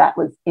 whether that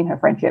was in her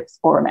friendships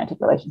or romantic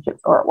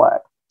relationships or at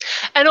work.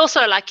 And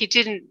also, I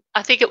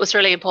think it was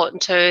really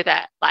important too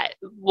that,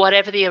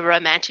 whatever the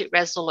romantic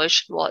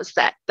resolution was,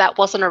 that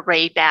wasn't a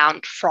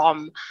rebound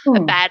from a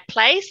bad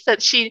place,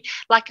 that she,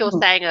 like you were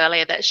saying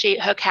earlier, that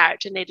her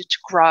character needed to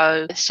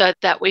grow so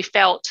that we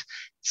felt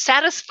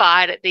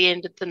satisfied at the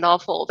end of the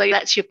novel.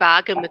 That's your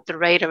bargain with the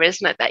reader,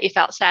 isn't it? That you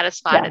felt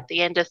satisfied at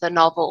the end of the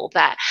novel,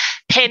 that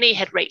Penny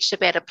had reached a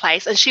better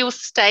place and she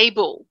was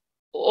stable,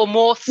 or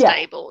more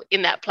stable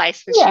in that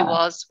place than she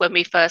was when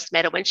we first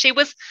met her, when she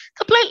was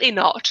completely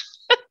not.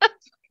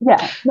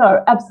 Yeah,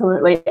 no,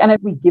 absolutely. And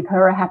we give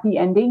her a happy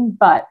ending,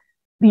 but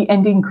the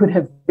ending could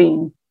have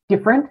been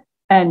different,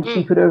 and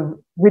she could have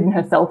ridden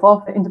herself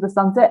off into the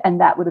sunset, and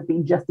that would have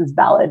been just as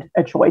valid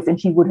a choice, and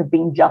she would have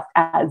been just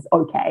as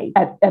okay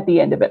at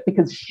the end of it,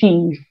 because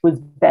she was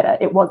better.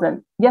 It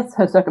wasn't, yes,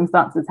 her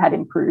circumstances had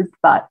improved,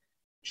 but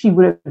she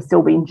would have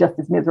still been just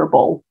as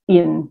miserable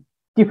in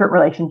different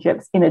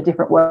relationships in a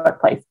different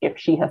workplace if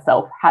she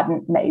herself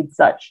hadn't made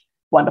such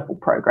wonderful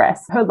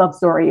progress. Her love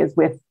story is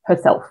with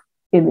herself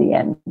in the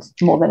end,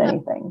 more than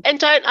anything.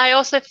 And I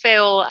also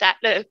feel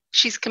that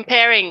she's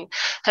comparing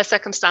her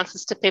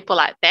circumstances to people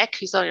like Beck,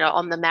 who's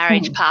on the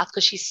marriage path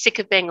because she's sick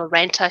of being a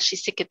renter,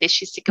 she's sick of this,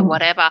 she's sick of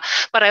whatever.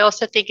 But I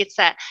also think it's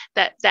that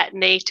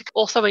need to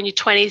also in your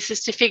 20s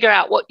is to figure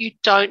out what you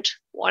don't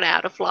want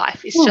out of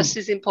life. It's just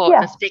as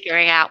important as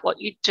figuring out what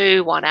you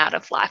do want out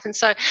of life. And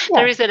so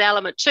there is an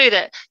element too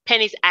that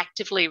Penny's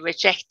actively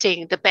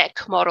rejecting the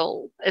Beck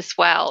model as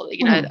well,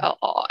 you know,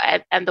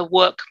 and the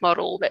work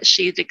model that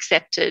she's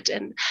accepted,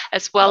 and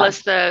as well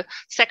as the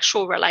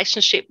sexual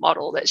relationship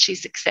model that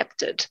she's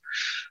accepted.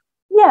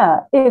 Yeah,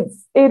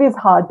 it is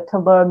hard to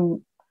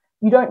learn.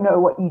 You don't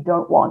know what you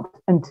don't want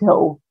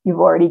until you've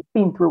already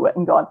been through it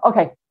and gone,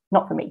 okay,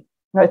 not for me.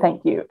 No,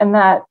 thank you. And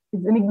that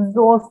is an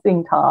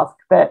exhausting task,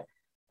 but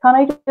can't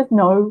I just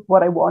know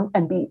what I want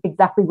and be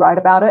exactly right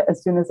about it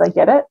as soon as I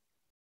get it?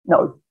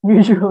 No,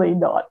 usually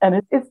not.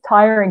 And it's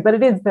tiring, but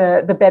it is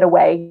the better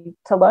way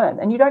to learn.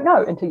 And you don't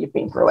know until you've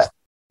been through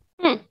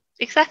it.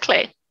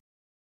 Exactly.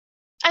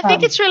 I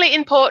think it's really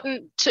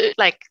important to,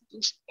 like,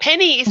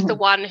 Penny is the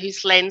one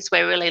whose lens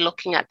we're really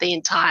looking at the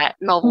entire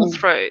novel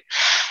through.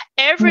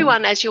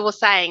 Everyone, as you were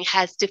saying,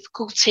 has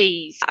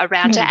difficulties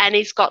around her.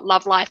 Annie's got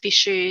love life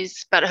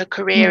issues, but her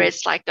career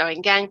is like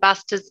going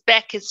gangbusters.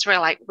 Beck is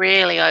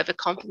really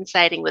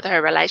overcompensating with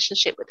her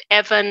relationship with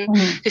Evan,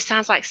 who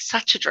sounds like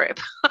such a drip.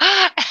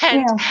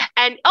 And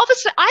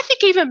obviously, I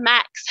think even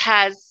Max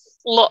has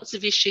lots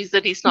of issues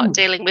that he's not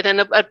dealing with,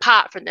 and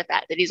apart from the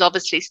fact that he's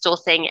obviously still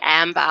seeing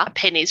Amber,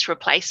 Penny's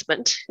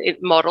replacement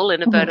model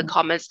in inverted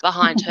commas,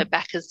 behind her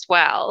back as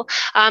well.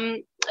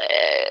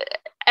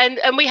 And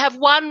we have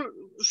one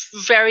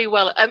very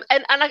well,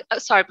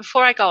 sorry,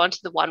 before I go on to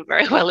the one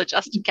very well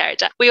adjusted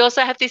character, we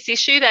also have this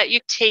issue that you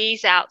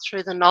tease out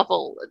through the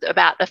novel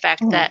about the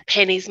fact that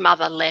Penny's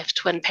mother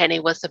left when Penny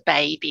was a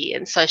baby,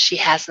 and so she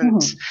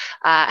hasn't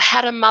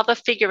had a mother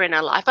figure in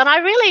her life. And I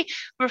really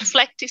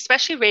reflect,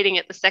 especially reading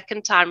it the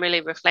second time,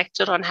 really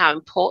reflected on how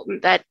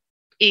important that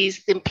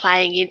is in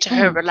playing into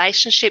her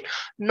relationship,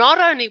 not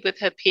only with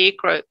her peer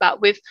group,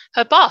 but with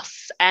her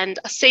boss and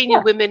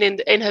senior women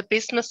in her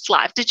business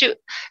life.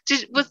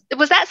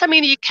 Was that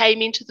something that you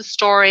came into the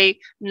story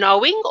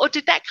knowing, or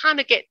did that kind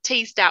of get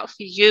teased out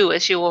for you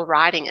as you were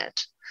writing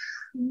it?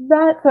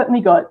 That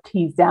certainly got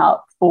teased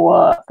out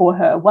for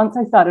her. Once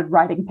I started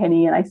writing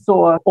Penny and I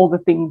saw all the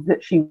things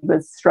that she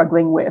was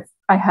struggling with,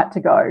 I had to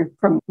go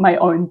from my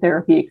own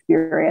therapy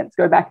experience,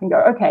 go back and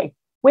go, okay,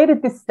 where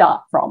did this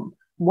start from?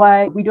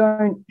 Why we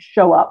don't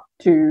show up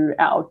to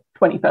our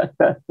 21st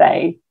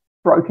birthday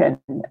broken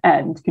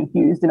and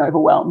confused and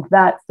overwhelmed.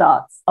 That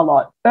starts a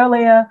lot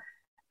earlier.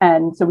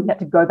 And so we had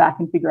to go back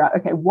and figure out,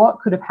 okay, what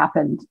could have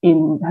happened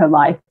in her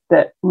life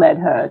that led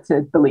her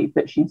to believe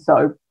that she's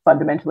so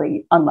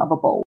fundamentally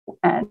unlovable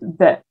and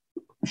that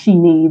she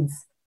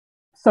needs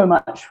so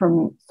much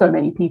from so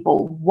many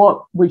people.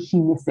 What was she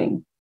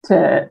missing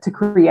to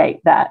create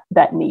that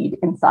need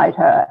inside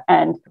her?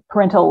 And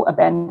parental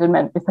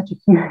abandonment is such a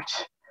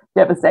huge,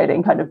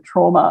 devastating kind of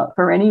trauma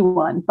for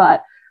anyone.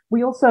 But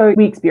we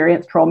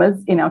experience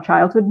traumas in our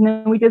childhood, and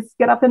then we just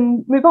get up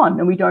and move on,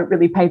 and we don't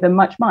really pay them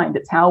much mind.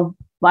 It's how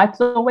life's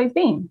always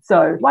been.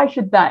 So why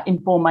should that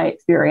inform my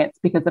experience?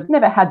 Because I've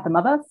never had the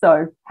mother,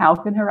 so how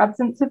can her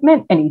absence have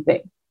meant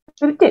anything?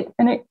 But it did,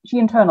 and she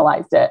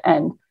internalized it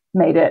and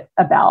made it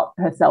about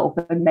herself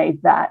and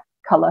made that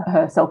color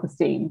her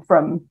self-esteem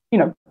from,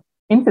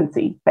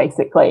 infancy,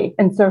 basically.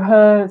 And so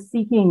her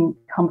seeking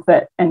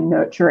comfort and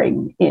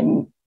nurturing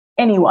in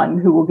anyone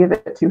who will give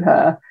it to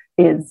her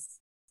is,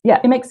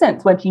 it makes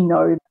sense when she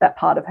knows that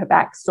part of her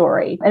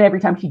backstory. And every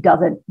time she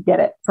doesn't get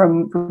it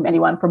from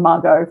anyone, from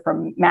Margot,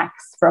 from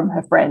Max, from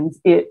her friends,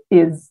 it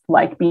is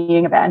like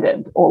being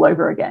abandoned all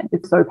over again.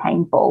 It's so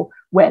painful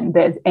when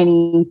there's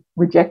any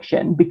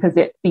rejection, because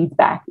it feeds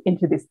back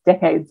into this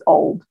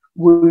decades-old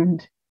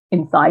wound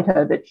inside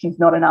her that she's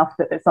not enough,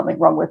 that there's something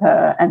wrong with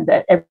her, and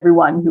that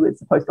everyone who is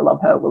supposed to love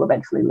her will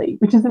eventually leave,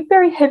 which is a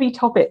very heavy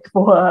topic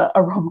for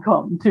a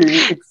rom-com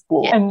to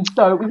explore. Yeah. And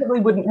so we probably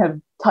wouldn't have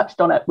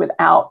touched on it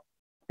without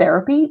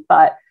therapy,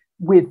 but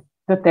with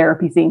the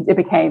therapy scenes, it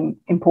became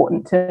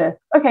important to,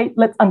 okay,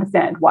 let's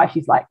understand why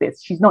she's like this.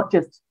 She's not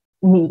just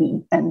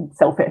needy and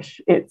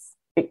selfish. It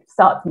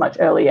starts much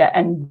earlier,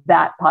 and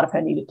that part of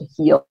her needed to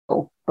heal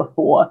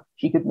before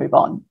she could move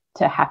on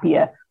to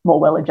happier,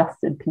 more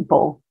well-adjusted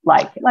people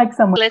like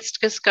someone. Let's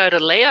just go to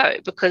Leo,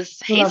 because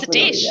he's a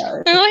dish.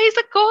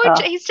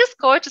 He's just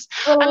gorgeous.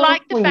 I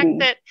like the fact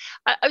that,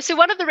 so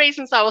one of the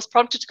reasons I was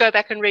prompted to go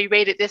back and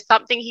reread it, there's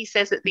something he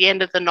says at the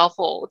end of the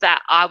novel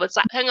that I was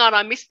like, hang on,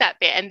 I missed that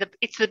bit. And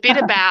it's the bit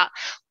about,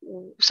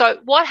 so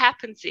what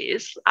happens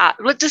is,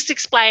 we'll just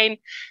explain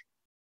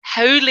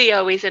who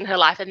Leo is in her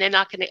life, and then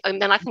I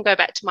can go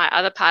back to my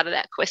other part of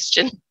that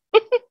question.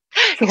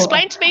 Sure.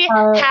 Explain to me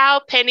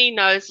how Penny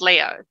knows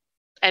Leo.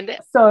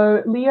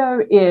 So Leo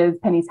is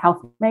Penny's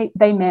housemate.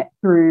 They met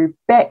through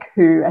Beck,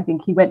 who I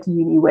think he went to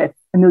uni with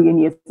a million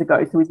years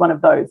ago. So he's one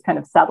of those kind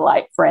of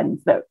satellite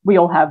friends that we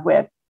all have.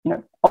 We're,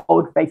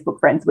 old Facebook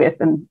friends with,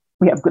 and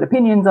we have good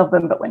opinions of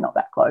them, but we're not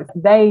that close.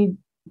 They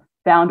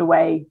found a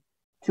way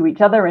to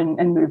each other and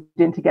moved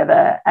in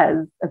together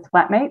as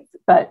flatmates,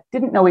 but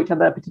didn't know each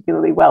other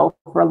particularly well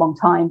for a long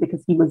time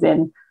because he was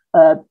in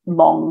a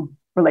long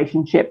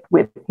relationship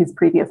with his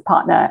previous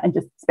partner and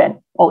just spent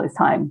all his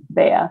time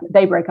there.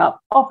 They break up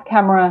off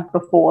camera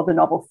before the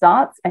novel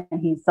starts, and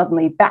he's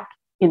suddenly back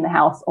in the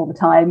house all the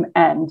time,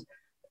 and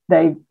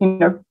they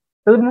live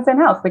in the same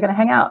house. They're going to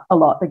hang out a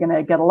lot. They're going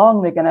to get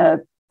along. They're going to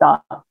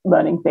start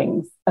learning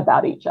things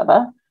about each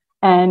other.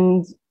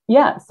 And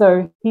yeah,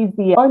 so he's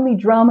the only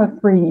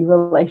drama-free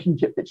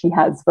relationship that she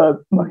has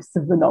for most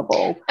of the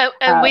novel.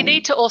 And we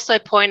need to also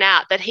point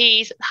out that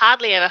he's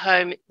hardly ever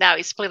home now.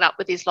 He's split up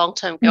with his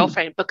long-term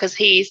girlfriend because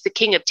he's the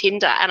king of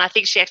Tinder. And I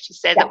think she actually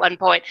said at one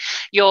point,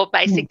 you're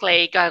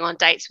basically going on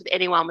dates with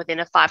anyone within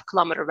a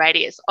 5-kilometre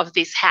radius of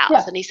this house.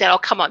 Yeah. And he said, oh,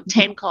 come on,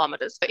 10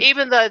 kilometres. But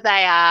even though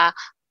they are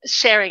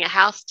sharing a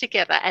house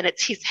together and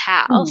it's his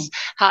house,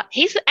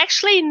 he's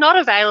actually not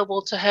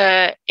available to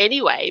her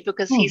anyway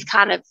because he's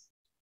kind of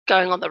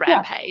going on the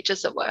rampage,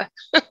 as it were.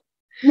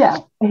 Yeah,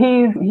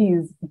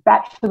 he's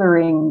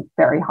bacheloring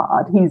very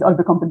hard. He's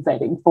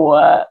overcompensating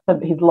for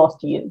his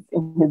lost years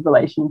in his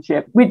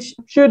relationship, which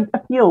should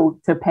appeal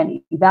to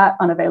Penny. That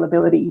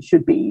unavailability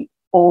should be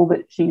all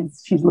that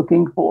she's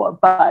looking for.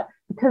 But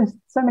because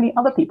so many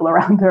other people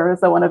around her are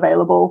so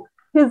unavailable,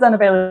 his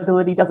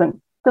unavailability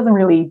doesn't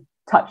really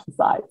touch the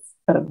sides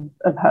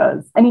of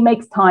hers. And he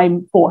makes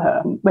time for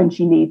her when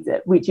she needs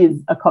it, which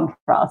is a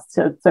contrast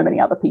to so many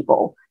other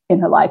people in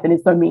her life, and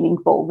is so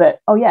meaningful that,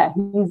 oh yeah,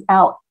 he's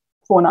out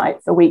 4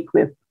 nights a week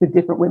with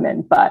different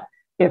women, but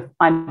if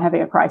I'm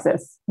having a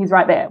crisis, he's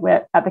right there.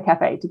 We're at the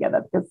cafe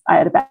together because I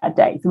had a bad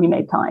day, so we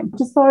made time.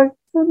 Just so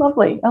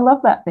lovely. I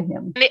love that for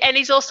him. And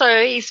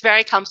he's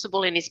very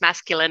comfortable in his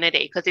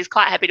masculinity because he's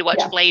quite happy to watch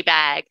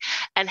Fleabag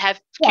and have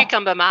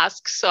cucumber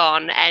masks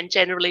on and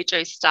generally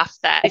do stuff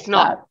that is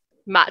not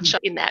much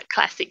in that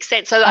classic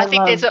sense. So I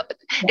think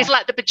there's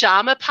like the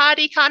pajama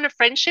party kind of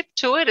friendship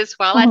to it as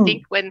well. I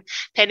think when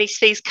Penny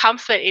sees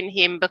comfort in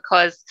him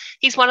because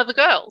he's one of the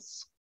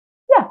girls.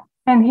 Yeah,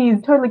 and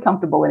he's totally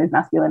comfortable in his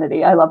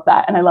masculinity. I love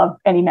that. And I love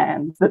any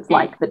man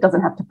that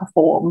doesn't have to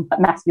perform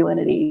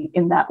masculinity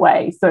in that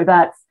way. So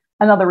that's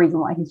another reason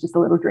why he's just a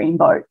little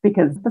dreamboat,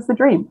 because that's the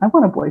dream. I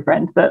want a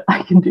boyfriend that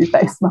I can do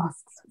face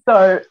masks.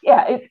 So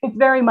yeah, it's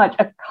very much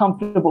a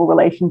comfortable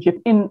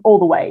relationship in all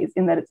the ways,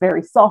 in that it's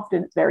very soft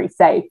and it's very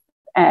safe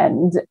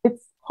and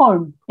it's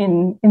home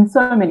in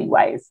so many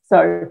ways.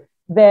 So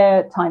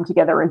their time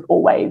together is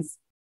always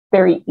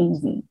very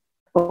easy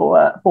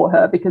for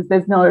her because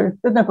there's no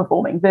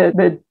performing.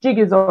 The jig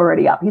is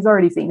already up. He's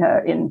already seen her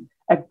in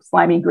a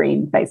slimy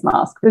green face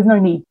mask. There's no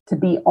need to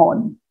be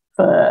on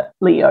for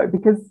Leo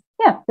because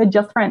they're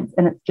just friends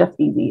and it's just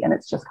easy and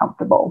it's just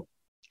comfortable.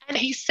 And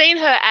he's seen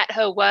her at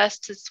her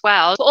worst as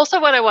well. Also,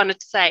 what I wanted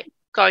to say,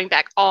 going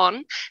back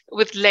on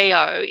with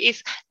Leo,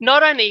 is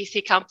not only is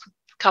he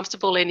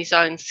comfortable in his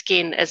own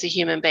skin as a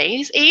human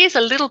being, he is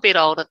a little bit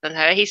older than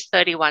her. He's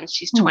 31,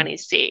 she's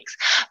 26.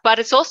 But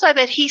it's also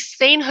that he's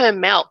seen her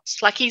melt.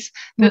 Like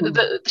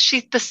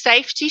the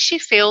safety she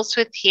feels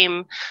with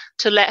him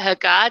to let her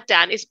guard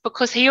down is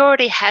because he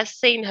already has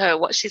seen her,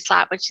 what she's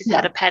like when she's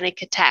had a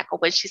panic attack or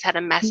when she's had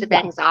a massive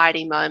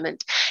anxiety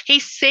moment.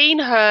 He's seen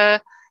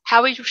her,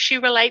 how she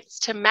relates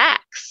to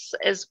Max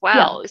as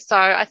well. Yeah. So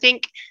I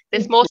think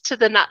there's more to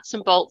the nuts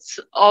and bolts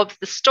of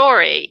the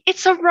story.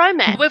 It's a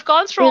romance. We've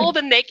gone through all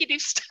the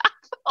negative stuff.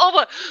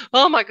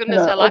 Oh my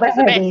goodness, our life is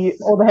a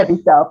mess. All the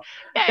heavy stuff.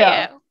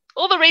 Yeah.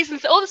 All the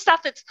reasons, all the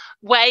stuff that's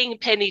weighing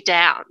Penny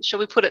down, shall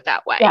we put it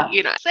that way?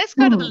 So let's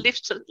go to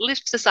the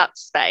lift us up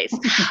space.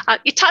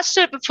 You touched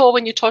on it before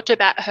when you talked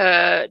about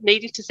her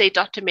needing to see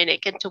Dr.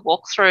 Minnick and to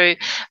walk through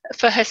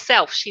for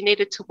herself. She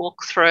needed to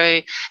walk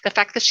through the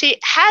fact that she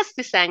has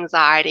this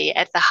anxiety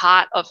at the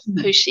heart of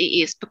who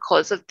she is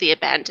because of the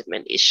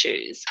abandonment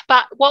issues.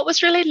 But what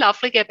was really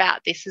lovely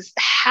about this is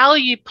how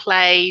you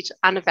played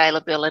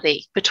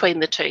unavailability between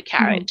the two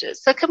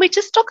characters. So can we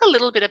just talk a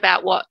little bit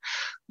about what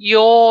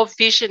your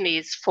vision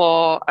is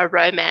for a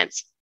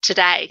romance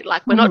today?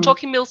 Like, we're not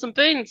talking Mills and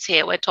Boons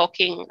here. We're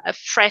talking a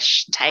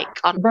fresh take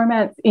on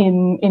romance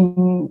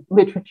in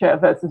literature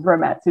versus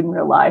romance in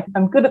real life.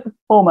 I'm good at the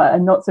former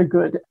and not so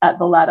good at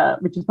the latter,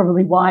 which is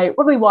probably why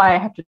I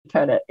have to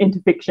turn it into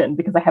fiction,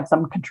 because I have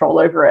some control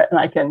over it and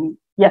I can,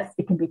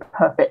 it can be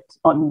perfect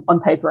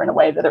on paper in a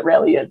way that it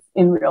rarely is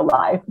in real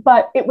life.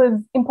 But it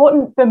was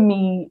important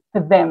for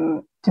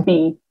them to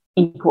be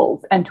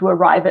equals and to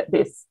arrive at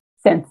this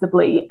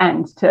sensibly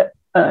and to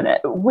earn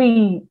it.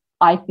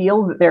 I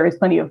feel that there is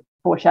plenty of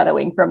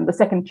foreshadowing from the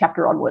second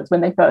chapter onwards when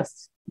they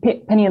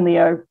Penny and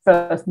Leo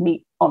first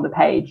meet on the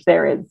page.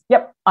 There is,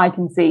 I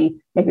can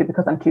see, maybe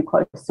because I'm too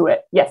close to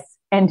it,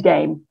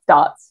 endgame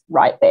starts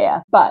right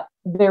there. But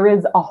there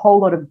is a whole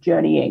lot of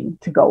journeying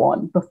to go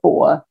on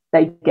before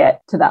they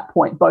get to that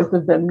point. Both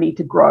of them need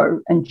to grow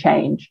and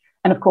change.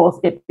 And of course,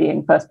 it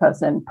being first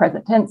person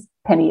present tense,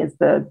 Penny is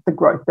the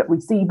growth that we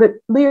see, but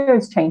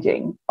Leo's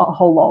changing a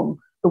whole long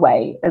the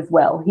way as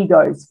well. He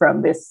goes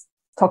from this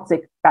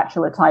toxic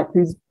bachelor type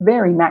who's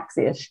very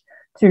Max-ish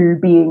to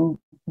being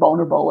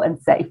vulnerable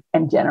and safe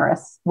and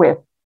generous with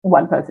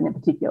one person in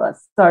particular.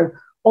 So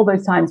all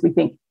those times we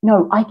think,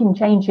 no, I can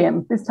change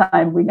him. This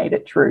time we made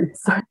it true.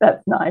 So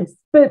that's nice.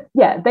 But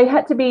yeah, they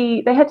had to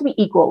be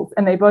equals,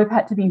 and they both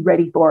had to be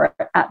ready for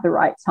it at the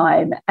right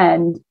time.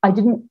 And I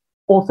didn't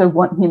also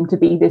want him to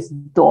be this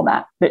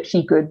doormat that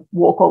she could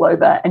walk all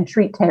over and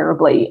treat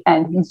terribly.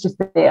 And he's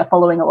just there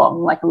following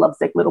along like a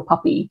lovesick little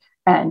puppy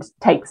and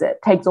takes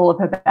all of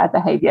her bad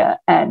behavior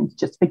and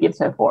just forgives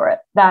her for it.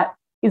 That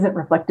isn't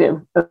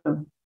reflective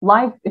of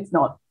life. It's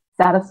not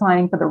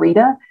satisfying for the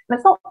reader. And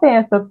it's not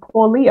fair for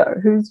poor Leo,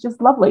 who's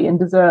just lovely and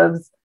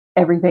deserves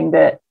everything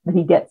that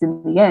he gets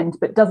in the end,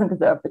 but doesn't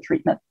deserve the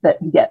treatment that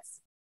he gets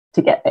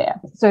to get there.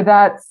 So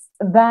that's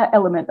that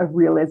element of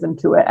realism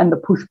to it, and the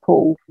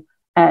push-pull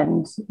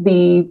and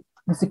the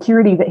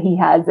security that he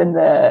has, and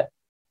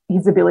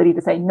his ability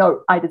to say,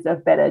 no, I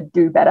deserve better,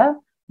 do better,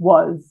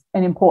 was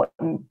an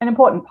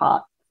important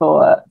part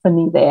for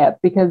me there,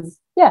 because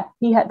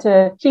she had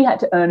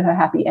to earn her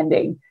happy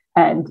ending,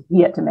 and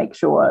he had to make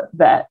sure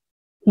that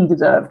he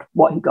deserved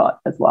what he got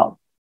as well.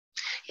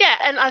 Yeah,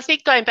 and I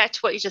think going back to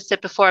what you just said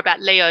before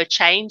about Leo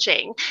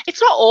changing,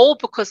 it's not all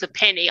because of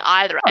Penny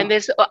either. Oh. And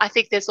I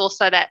think there's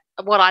also that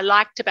what I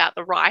liked about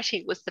the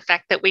writing was the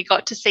fact that we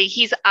got to see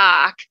his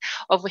arc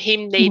of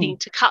him needing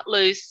to cut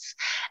loose,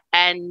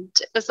 and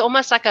it's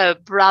almost like a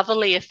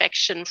brotherly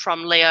affection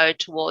from Leo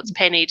towards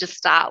Penny to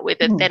start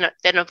with, and then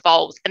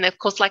evolves. And of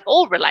course, like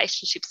all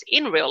relationships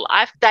in real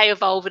life, they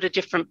evolve at a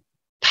different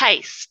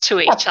pace to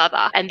each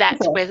other, and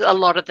that's where a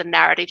lot of the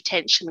narrative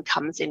tension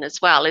comes in as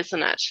well,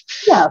 isn't it?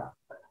 Yeah.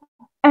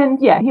 And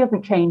he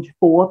doesn't change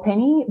for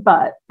Penny,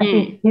 but I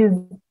think his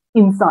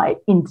insight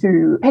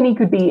into Penny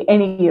could be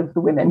any of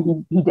the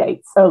women he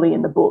dates early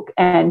in the book,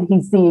 and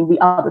he's seeing the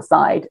other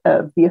side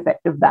of the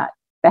effect of that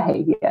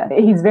behavior.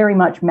 He's very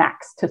much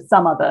Max to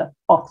some other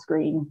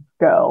off-screen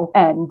girl,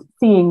 and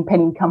seeing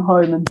Penny come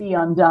home and be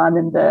undone,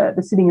 and the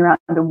sitting around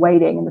and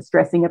waiting and the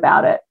stressing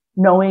about it,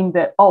 knowing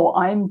that, oh,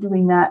 I'm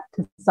doing that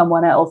to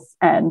someone else,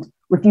 and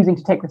refusing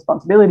to take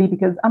responsibility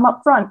because I'm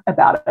upfront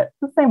about it,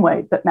 the same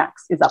way that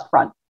Max is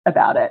upfront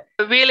about it.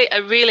 A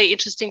really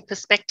interesting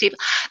perspective.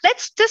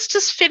 Let's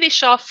just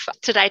finish off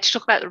today to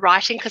talk about the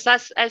writing,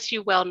 because as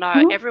you well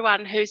know,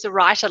 everyone who's a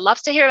writer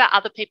loves to hear about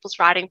other people's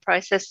writing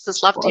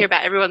processes, love to hear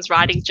about everyone's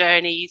writing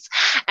journeys.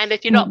 And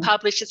if you're not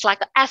published, it's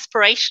like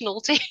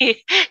aspirational to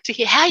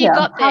hear how you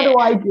got there. How do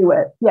I do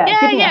it?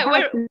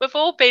 We've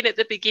all been at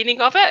the beginning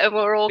of it, and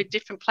we're all in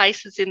different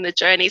places in the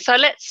journey. So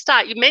let's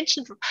start. You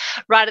mentioned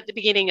right at the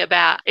beginning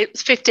about it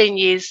was 15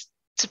 years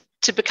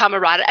to become a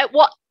writer. At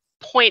what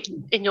point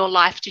in your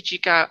life did you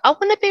go, I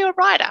want to be a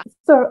writer?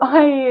 So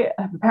I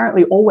have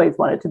apparently always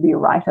wanted to be a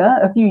writer.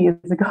 A few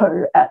years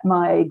ago, at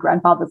my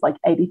grandfather's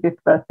 85th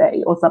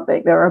birthday or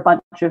something, there were a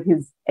bunch of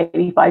his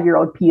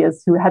 85-year-old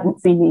peers who hadn't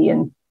seen me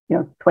in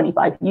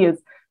 25 years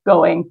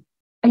going,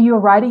 are you a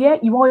writer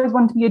yet? You always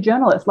wanted to be a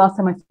journalist. Last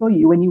time I saw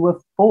you when you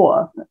were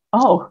 4.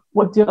 Oh,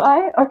 what did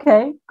I?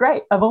 Okay,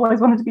 great. I've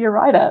always wanted to be a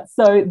writer.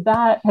 So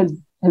that has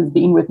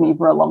been with me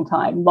for a long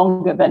time,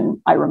 longer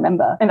than I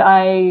remember. And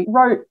I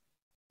wrote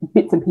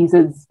bits and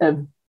pieces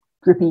of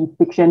drippy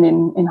fiction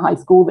in high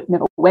school that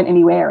never went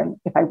anywhere, and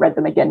if I read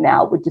them again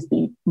now, would just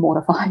be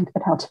mortified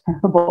at how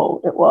terrible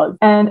it was.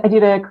 And I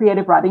did a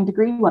creative writing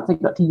degree once I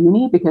got to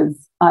uni,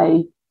 because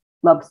I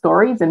loved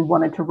stories and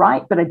wanted to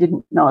write, but I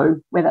didn't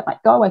know where that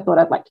might go. I thought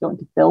I'd like to go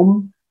into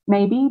film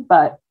maybe,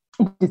 but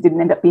it just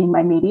didn't end up being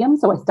my medium,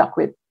 so I stuck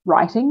with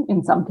writing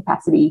in some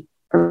capacity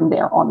from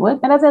there onward.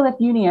 And as I left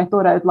uni, I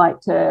thought I'd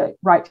like to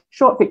write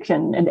short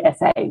fiction and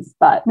essays,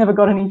 but never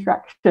got any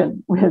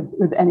traction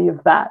with any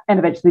of that, and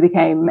eventually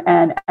became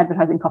an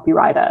advertising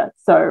copywriter.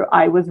 So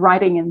I was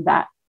writing in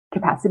that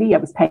capacity. I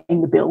was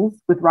paying the bills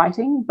with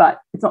writing, but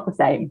it's not the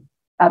same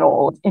at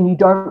all. And you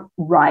don't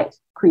write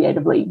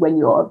creatively when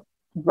you're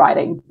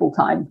writing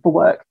full-time for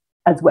work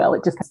as well.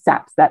 It just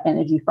saps that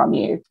energy from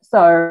you.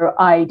 So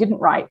I didn't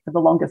write for the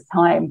longest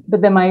time.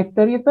 But then my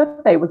 30th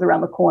birthday was around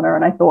the corner,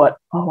 and I thought,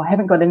 oh, I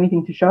haven't got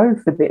anything to show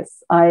for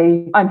this.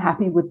 I'm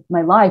happy with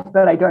my life,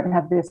 but I don't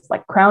have this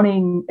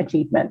crowning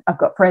achievement. I've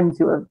got friends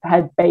who have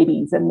had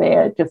babies and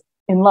they're just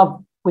in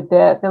love with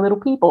their little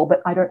people,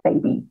 but I don't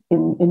baby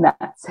in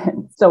that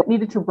sense. So I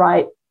needed to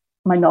write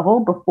my novel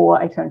before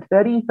I turned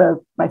 30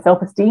 for my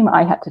self-esteem.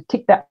 I had to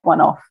tick that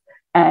one off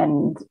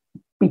and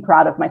be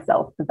proud of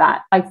myself for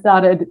that. I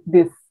started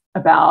this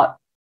about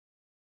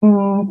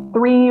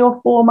 3 or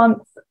 4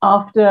 months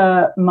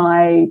after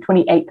my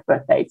 28th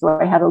birthday. So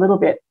I had a little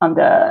bit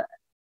under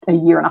a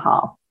year and a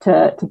half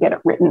to get it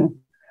written.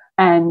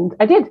 And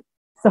I did.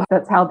 So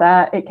that's how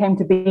it came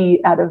to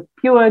be, out of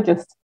pure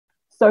just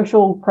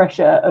social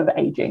pressure of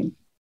aging,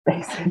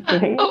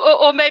 basically.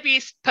 Or maybe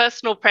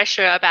personal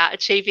pressure about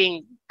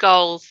achieving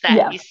goals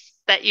that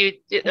that you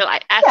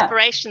like.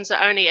 Aspirations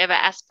are only ever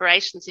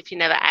aspirations if you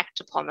never act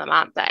upon them,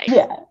 aren't they?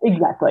 Yeah,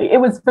 exactly.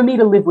 It was for me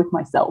to live with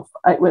myself.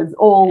 It was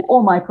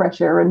all my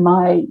pressure and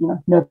my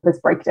nervous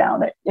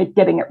breakdown at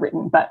getting it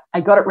written, but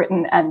I got it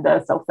written, and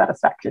the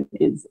self-satisfaction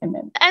is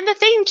immense. And the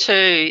thing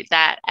too,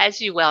 that as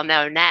you well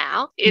know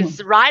now,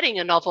 is writing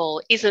a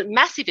novel is a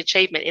massive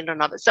achievement in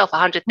and of itself.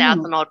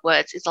 100,000 odd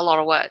words is a lot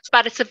of words,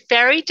 but it's a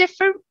very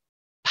different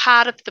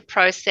part of the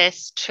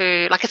process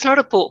to, like, it's not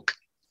a book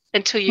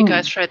until you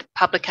go through the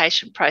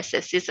publication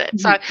process, is it?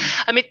 So,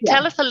 I mean,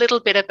 tell us a little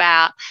bit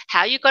about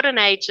how you got an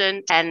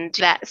agent and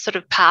that sort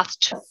of path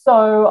to.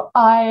 So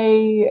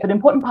an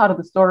important part of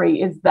the story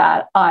is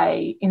that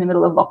I, in the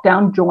middle of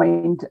lockdown,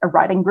 joined a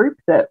writing group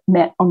that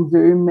met on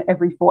Zoom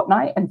every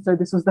fortnight. And so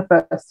this was the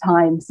first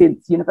time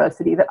since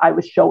university that I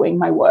was showing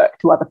my work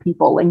to other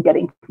people and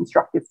getting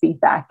constructive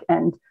feedback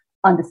and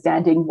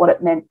understanding what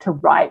it meant to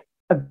write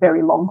a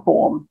very long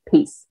form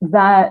piece.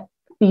 That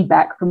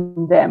feedback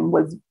from them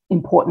was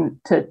important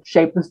to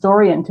shape the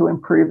story and to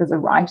improve as a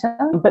writer.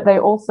 But they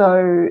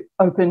also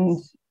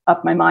opened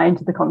up my mind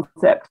to the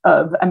concept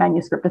of a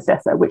manuscript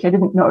assessor, which I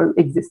didn't know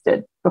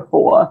existed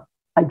before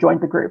I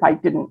joined the group.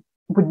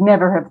 Would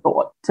never have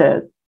thought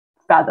to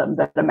fathom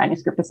that a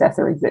manuscript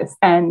assessor exists.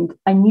 And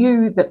I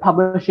knew that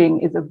publishing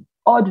is an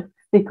odd,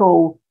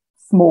 fickle,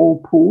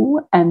 small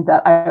pool, and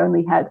that I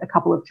only had a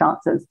couple of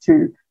chances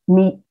to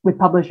meet with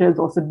publishers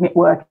or submit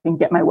work and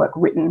get my work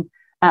written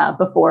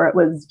before it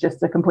was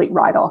just a complete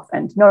write-off.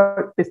 And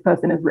no, this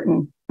person has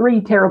written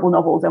 3 terrible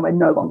novels and we're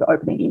no longer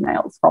opening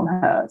emails from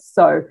her.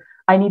 So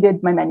I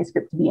needed my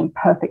manuscript to be in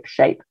perfect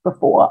shape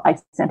before I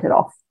sent it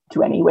off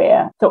to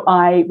anywhere. So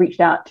I reached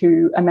out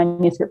to a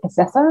manuscript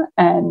assessor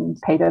and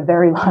paid a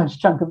very large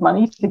chunk of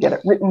money to get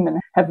it written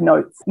and have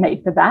notes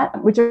made for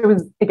that, which I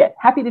was, again,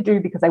 happy to do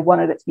because I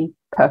wanted it to be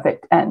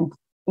perfect and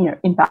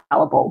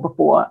infallible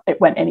before it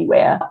went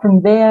anywhere.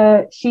 From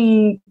there,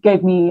 she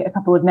gave me a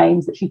couple of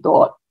names that she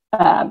thought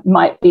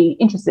might be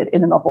interested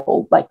in a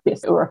novel like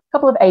this, or a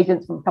couple of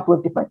agents from a couple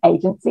of different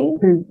agencies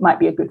who might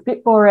be a good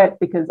fit for it,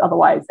 because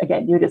otherwise,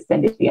 again, you're just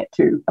sending it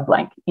to a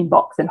blank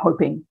inbox and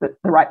hoping that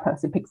the right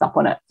person picks up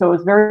on it. So I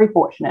was very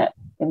fortunate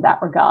in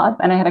that regard.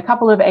 And I had a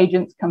couple of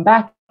agents come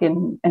back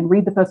and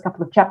read the first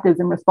couple of chapters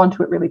and respond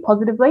to it really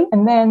positively.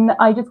 And then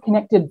I just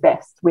connected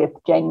best with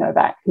Jane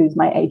Novak, who's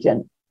my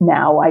agent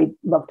now. I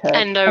loved her.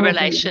 And no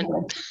relation.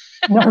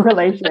 No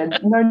relation,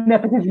 no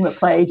nepotism at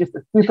play, just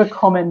a super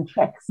common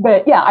text.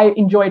 But yeah, I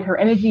enjoyed her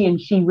energy and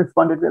she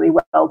responded really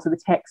well to the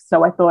text.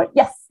 So I thought,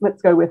 yes,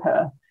 let's go with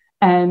her.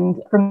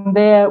 And from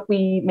there,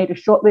 we made a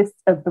short list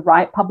of the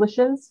right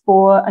publishers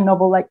for a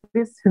novel like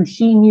this, who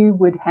she knew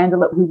would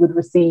handle it, who would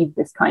receive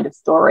this kind of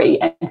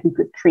story and who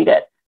could treat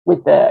it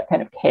with the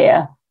kind of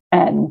care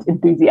and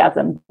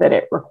enthusiasm that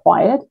it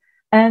required.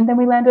 And then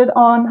we landed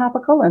on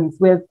HarperCollins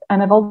with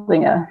Anna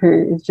Voldinger,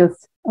 who is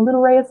just a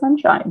little ray of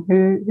sunshine,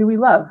 who we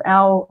love,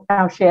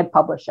 our shared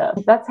publisher.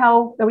 That's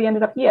how we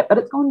ended up here. But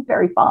it's gone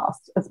very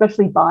fast,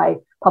 especially by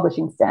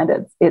publishing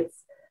standards.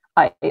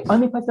 I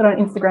only posted on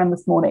Instagram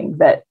this morning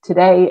that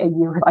today, a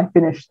year ago, I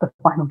finished the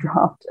final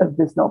draft of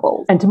this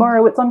novel. And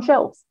tomorrow it's on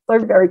shelves. So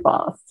very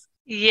fast.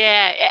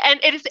 Yeah,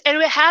 and it is.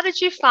 And how did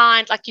you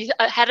find? Like, you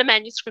had a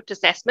manuscript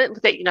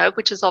assessment that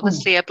which is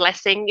obviously a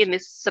blessing in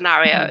this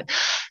scenario,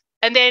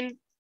 and then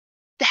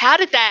how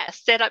did that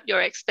set up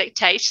your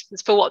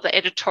expectations for what the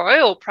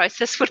editorial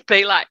process would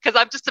be like? Because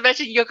I'm just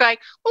imagining you're going,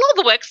 well,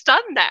 all the work's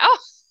done now,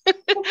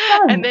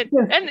 and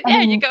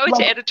then you go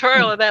into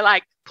editorial and they're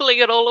like pulling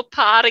it all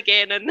apart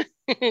again and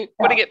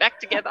putting it back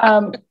together.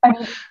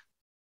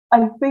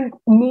 I think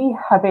me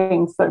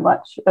having so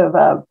much of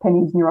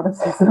Penny's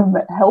neuroticism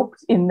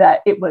helped in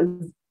that it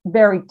was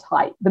very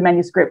tight. The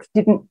manuscript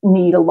didn't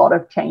need a lot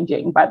of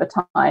changing by the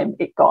time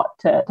it got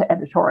to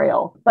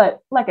editorial.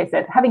 But like I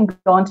said, having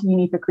gone to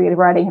uni for creative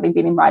writing, having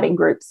been in writing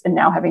groups, and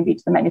now having been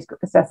to the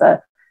manuscript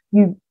assessor,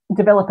 you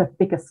develop a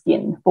thicker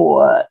skin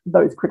for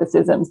those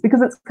criticisms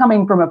because it's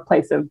coming from a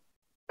place of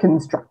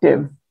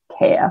constructive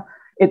care.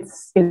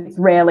 It's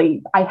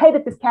rarely, I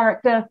hated this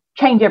character,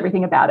 change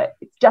everything about it.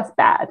 It's just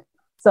bad.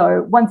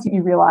 So once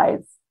you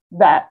realize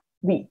that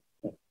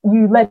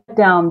you let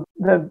down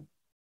the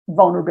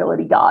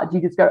vulnerability guard,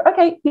 you just go,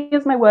 okay,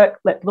 here's my work,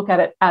 let's look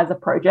at it as a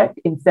project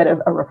instead of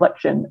a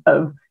reflection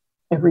of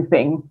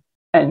everything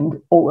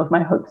and all of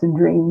my hopes and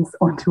dreams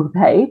onto a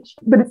page.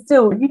 But it's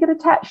still, you get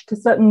attached to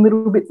certain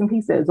little bits and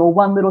pieces or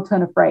one little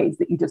turn of phrase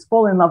that you just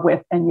fall in love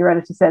with and your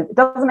editor says, it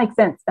doesn't make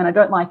sense and I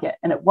don't like it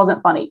and it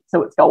wasn't funny,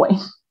 so it's going,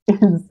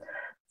 is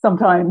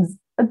sometimes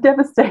a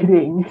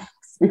devastating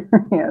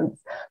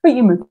experience. But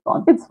you move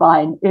on. It's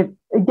fine. If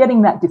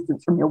getting that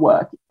distance from your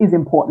work is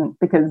important,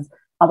 because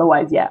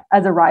otherwise, yeah,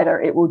 as a writer,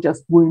 it will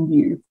just wound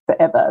you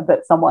forever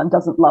that someone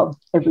doesn't love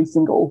every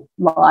single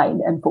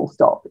line and full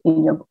stop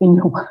in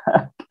your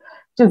work.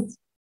 Just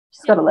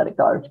got to let it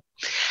go.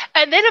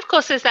 And then, of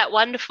course, there's that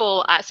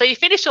wonderful, so you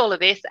finish all of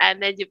this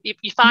and then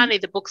you finally,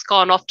 the book's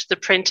gone off to the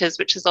printers,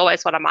 which is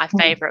always one of my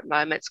favourite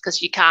moments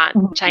because you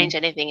can't change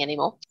anything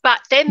anymore.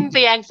 But then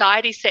the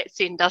anxiety sets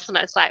in, doesn't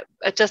it? It's like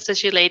just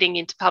as you're leading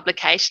into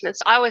publication.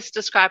 I always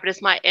describe it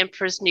as my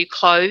emperor's new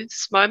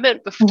clothes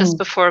moment just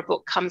before a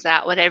book comes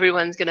out, when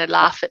everyone's going to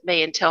laugh at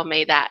me and tell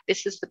me that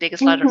this is the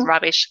biggest load of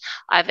rubbish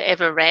I've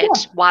ever read.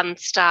 1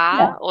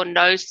 star or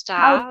no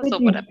stars or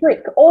whatever.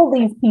 Trick all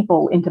these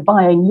people into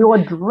buying your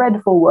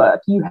dreadful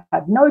work. You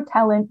have no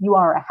talent. You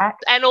are a hack.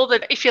 And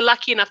if you're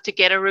lucky enough to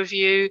get a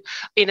review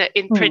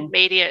in print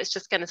media, it's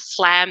just going to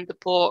slam the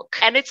book.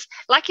 And it's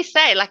like you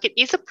say, like it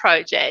is a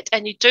project,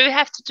 and you do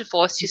have to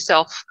divorce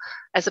yourself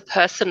as a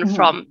person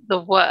from the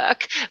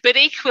work, but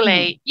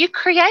equally you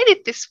created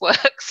this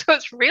work, so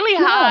it's really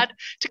hard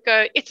to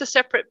go, it's a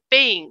separate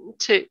being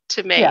to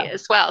me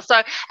as well.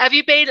 So have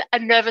you been a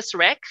nervous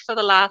wreck for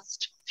the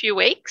last few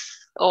weeks?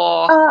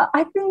 Or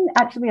I've been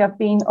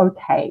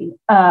okay.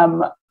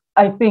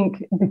 I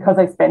think because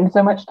I spend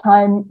so much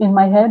time in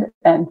my head,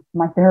 and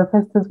my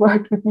therapist has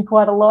worked with me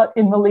quite a lot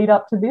in the lead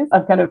up to this,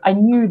 I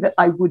knew that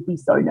I would be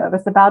so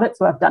nervous about it,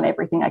 so I've done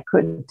everything I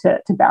could to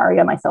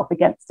barrier myself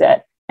against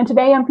it. And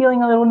today I'm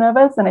feeling a little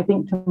nervous, and I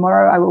think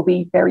tomorrow I will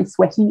be very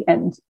sweaty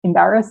and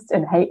embarrassed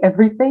and hate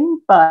everything.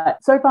 But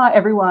so far,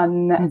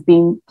 everyone has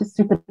been just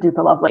super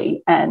duper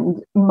lovely.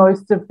 And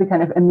most of the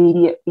kind of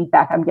immediate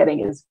feedback I'm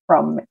getting is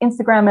from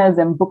Instagrammers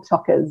and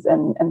BookTokers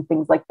and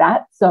things like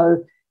that.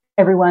 So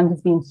everyone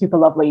has been super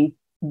lovely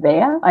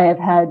there. I have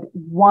had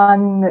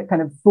one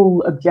kind of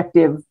full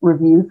objective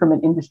review from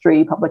an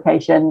industry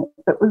publication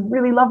that was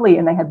really lovely,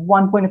 and they had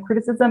one point of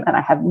criticism, and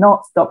I have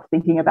not stopped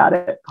thinking about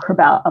it for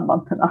about a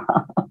month and a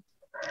half.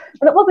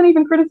 And it wasn't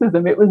even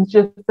criticism, it was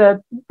just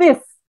this,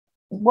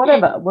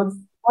 whatever, was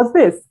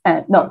this?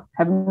 And no,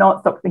 have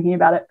not stopped thinking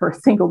about it for a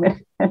single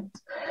minute.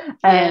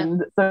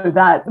 And so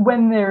that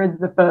when there is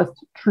the first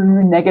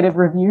true negative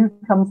review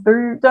comes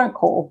through, don't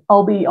call.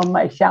 I'll be on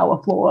my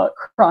shower floor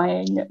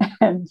crying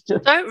and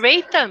just... Don't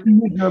read them.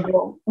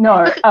 Miserable.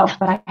 No,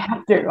 but I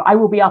have to. I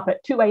will be up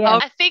at 2 a.m.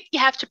 I think you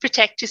have to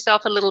protect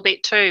yourself a little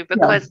bit too,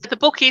 because the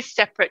book is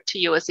separate to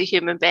you as a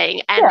human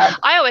being. And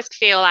I always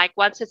feel like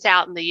once it's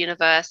out in the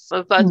universe,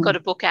 we've both got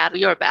a book out,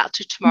 you're about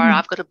to tomorrow,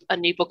 I've got a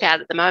new book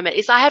out at the moment,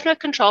 is I have no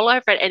control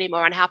over it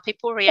anymore, and how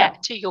people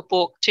react to your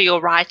book, to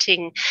your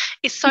writing,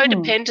 is so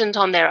dependent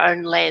on their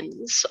own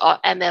lens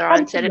and their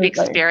own set of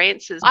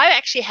experiences. I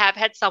actually have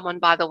had someone,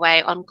 by the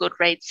way, on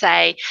Goodreads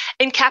say,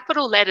 in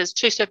capital letters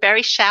too, so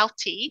very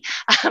shouty,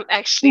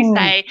 actually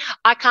say,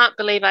 I can't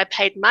believe I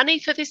paid money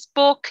for this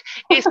book.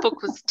 This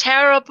book was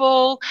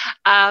terrible.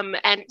 And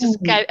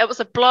it was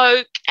a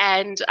bloke,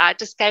 and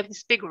just gave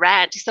this big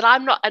rant. He said,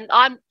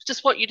 I'm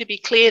just want you to be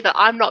clear that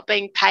I'm not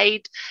being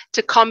paid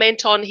to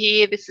comment on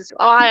here. This is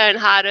my own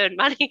hard-earned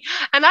money.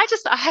 And I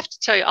have to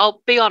tell you,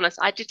 I'll be honest,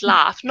 I did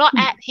laugh, not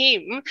at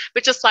him,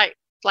 but just like,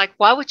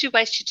 why would you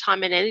waste your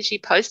time and energy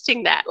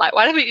posting that? Like,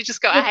 why don't you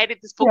just go, I hated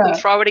this book, and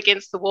throw it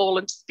against the wall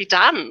and just be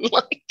done?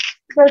 Like,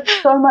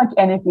 there's so much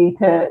energy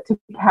to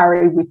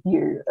carry with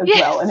you as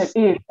well. And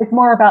it's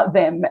more about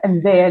them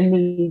and their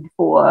need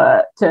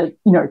they're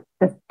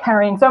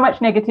carrying so much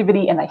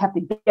negativity, and they have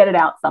to get it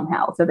out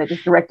somehow. So they're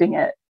just directing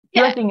it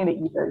at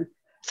you.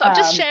 So I'm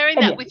just sharing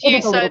that with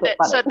you so that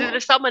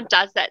if someone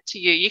does that to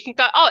you, you can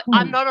go,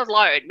 I'm not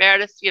alone.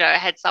 Meredith,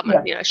 had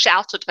someone,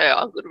 shout at her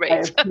on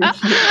Goodreads.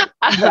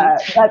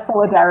 That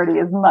solidarity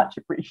is much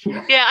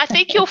appreciated. Yeah, I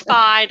think you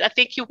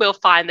will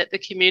find that the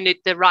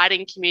community, the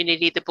writing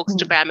community, the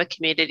Bookstagrammer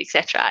community,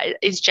 etc.,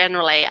 is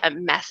generally a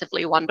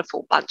massively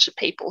wonderful bunch of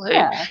people who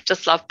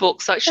just love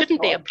books. So it shouldn't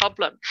be a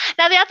problem.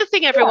 Now, the other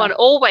thing everyone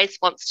always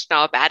wants to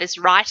know about is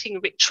writing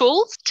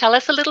rituals. Tell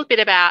us a little bit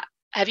about,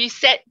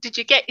 did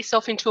you get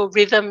yourself into a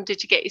rhythm?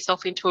 Did you get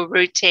yourself into a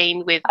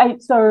routine with?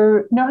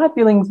 So No Hard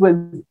Feelings was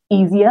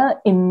easier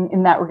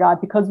in that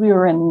regard because we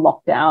were in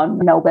lockdown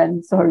in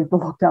Melbourne. So the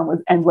lockdown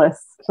was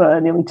endless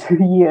for nearly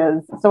 2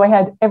 years. So I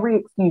had every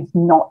excuse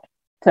not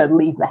to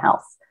leave the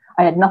house.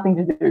 I had nothing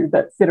to do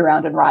but sit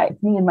around and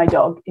write. Me and my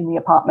dog in the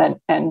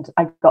apartment, and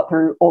I got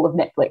through all of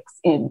Netflix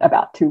in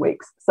about 2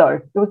 weeks. So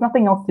there was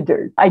nothing else to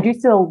do. I do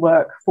still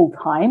work full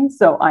time,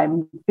 so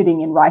I'm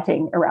fitting in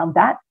writing around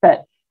that.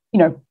 But,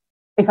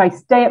 if I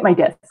stay at my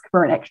desk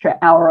for an extra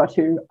hour or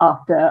two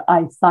after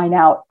I sign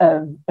out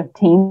of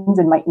Teams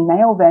in my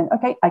email, then,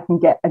 okay, I can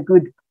get a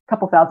good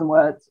couple thousand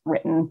words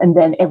written. And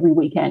then every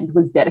weekend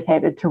was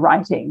dedicated to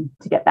writing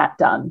to get that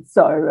done.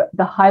 So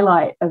the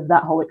highlight of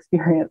that whole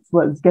experience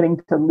was getting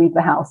to leave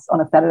the house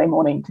on a Saturday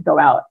morning to go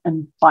out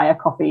and buy a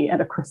coffee and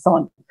a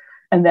croissant.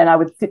 And then I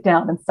would sit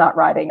down and start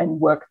writing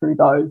and work through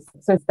those.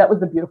 So that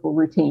was a beautiful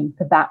routine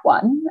for that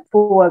one.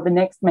 For the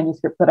next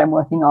manuscript that I'm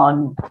working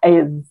on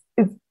is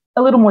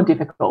a little more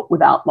difficult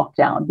without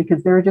lockdown,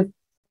 because there are just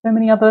so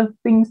many other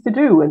things to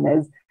do, and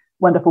there's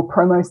wonderful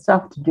promo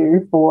stuff to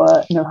do for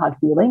No Hard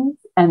Feelings,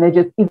 and there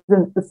just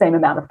isn't the same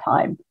amount of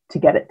time to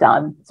get it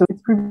done. So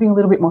it's proving a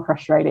little bit more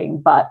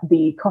frustrating, but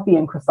the coffee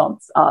and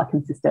croissants are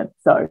consistent.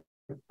 So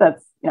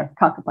that's,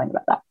 can't complain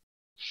about that.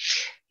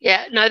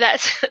 Yeah, no,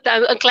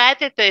 I'm glad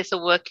that there's a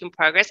work in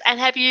progress.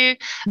 And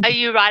are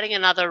you writing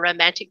another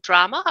romantic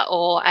drama,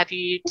 or have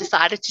you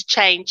decided to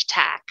change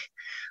tack?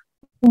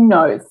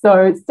 No,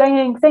 so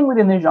staying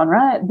within the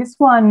genre, this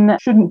one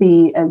shouldn't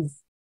be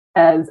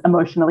as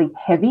emotionally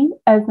heavy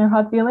as No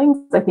Hard Feelings.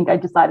 I think I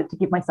decided to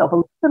give myself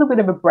a little bit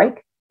of a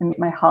break and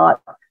my heart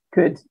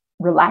could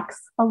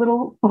relax a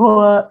little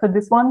for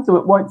this one, so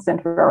it won't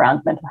center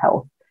around mental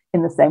health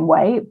in the same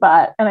way.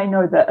 And I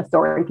know that a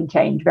story can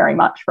change very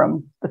much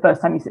from the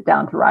first time you sit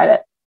down to write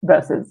it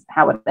versus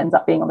how it ends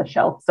up being on the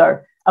shelf. So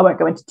I won't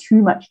go into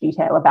too much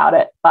detail about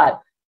it, but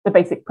the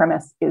basic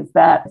premise is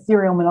that a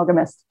serial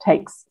monogamist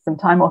takes some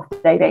time off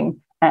dating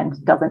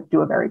and doesn't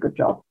do a very good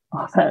job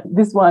of it.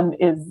 This one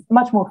is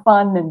much more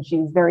fun, and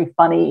she's very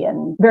funny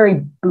and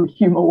very good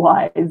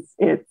humor-wise.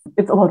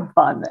 It's a lot of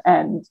fun,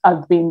 and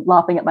I've been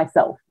laughing at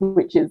myself,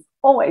 which is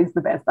always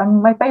the best.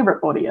 I'm my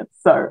favorite audience,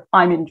 so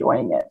I'm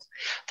enjoying it.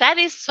 That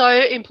is so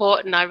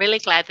important. I'm really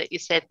glad that you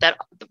said that.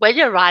 When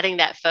you're writing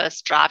that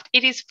first draft,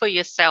 it is for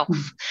yourself.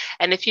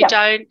 And if you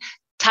don't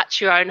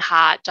touch your own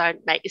heart, don't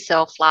make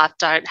yourself laugh,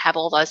 don't have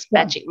all those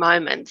magic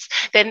moments,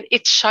 then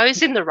it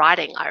shows in the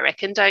writing, I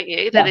reckon, don't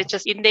you? That it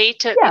just, you need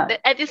to,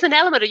 there's an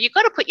element of, you've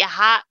got to put your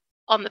heart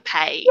on the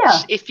page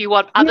if you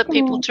want other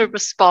people to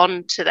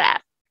respond to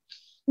that.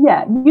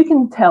 Yeah, you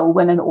can tell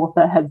when an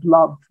author has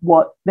loved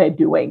what they're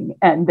doing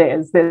and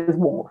there's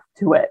warmth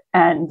to it.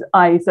 And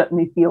I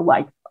certainly feel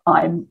like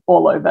I'm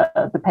all over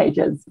the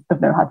pages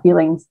of No Hard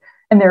Feelings.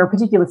 And there are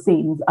particular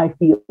scenes I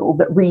feel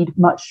that read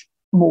much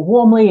more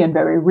warmly and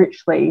very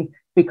richly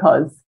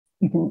because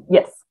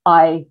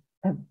I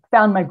have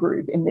found my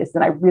groove in this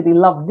and I really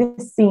love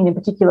this scene in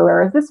particular,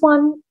 whereas this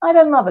one I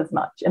don't love as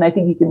much. And I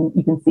think you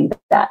can see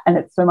that, and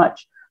it's so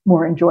much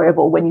more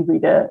enjoyable when you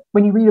read a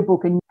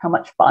book and how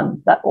much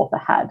fun that author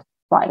had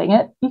writing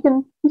it. You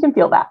can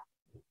feel that.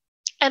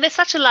 And it's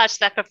such a large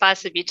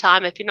sacrifice of your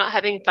time. If you're not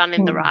having fun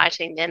in the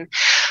writing, then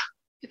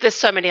there's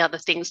so many other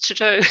things to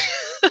do.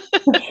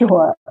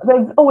 Sure.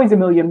 There's always a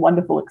million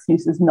wonderful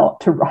excuses not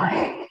to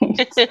write. And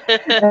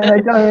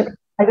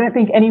I don't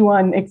think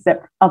anyone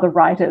except other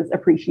writers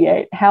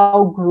appreciate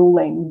how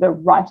grueling the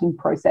writing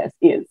process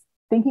is.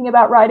 Thinking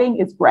about writing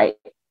is great,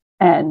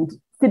 and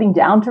sitting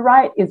down to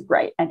write is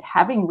great, and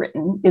having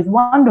written is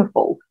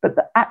wonderful, but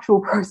the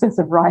actual process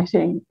of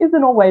writing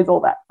isn't always all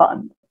that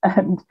fun,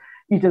 and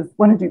you just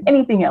want to do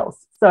anything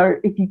else. So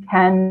if you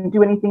can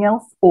do anything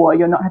else or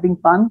you're not having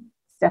fun,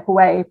 step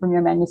away from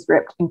your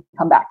manuscript and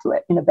come back to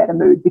it in a better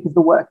mood, because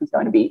the work is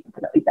going to be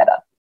infinitely better.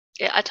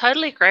 Yeah, I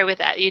totally agree with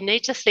that. You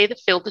need to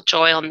feel the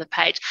joy on the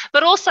page.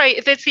 But also,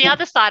 there's the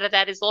other side of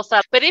that is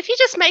also, but if you're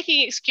just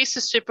making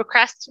excuses to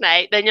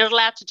procrastinate, then you're not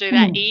allowed to do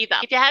that either.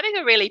 If you're having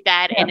a really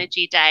bad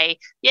energy day,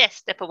 yes,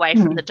 step away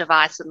from the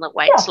device and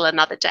wait till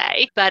another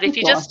day. But if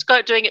you just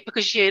go doing it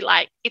because you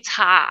it's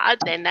hard,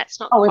 then that's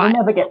not quite. It'll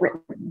never get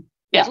written.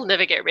 It'll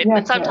never get written.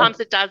 And sometimes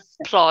it does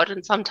plod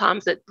and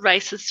sometimes it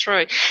races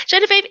through.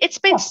 Genevieve, it's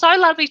been so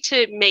lovely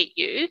to meet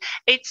you.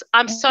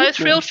 I'm so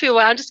thrilled for you.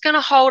 I'm just going to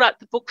hold up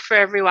the book for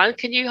everyone.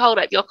 Can you hold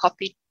up your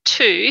copy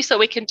too, so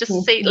we can just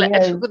see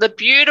with a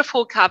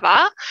beautiful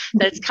cover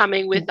that's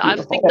coming with, I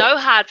think, No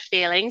Hard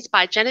Feelings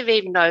by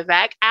Genevieve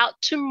Novak, out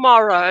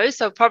tomorrow.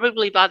 So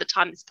probably by the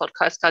time this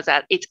podcast goes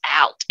out, it's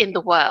out in the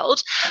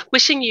world.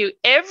 Wishing you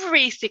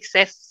every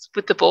success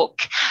with the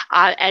book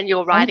and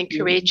your writing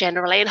career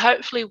generally, and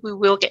hopefully we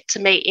will get to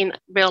meet in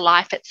real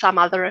life at some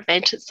other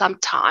event at some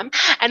time,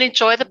 and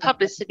enjoy the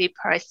publicity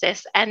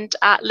process, and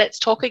let's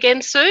talk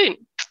again soon.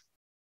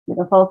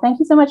 Beautiful. Thank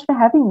you so much for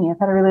having me. I've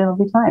had a really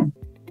lovely time.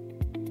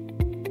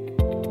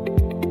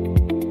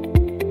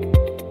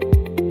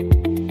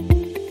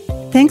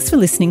 Thanks for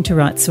listening to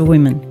Rights for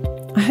Women.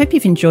 I hope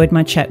you've enjoyed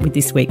my chat with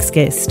this week's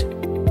guest.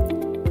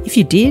 If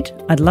you did,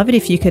 I'd love it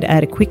if you could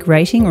add a quick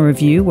rating or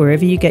review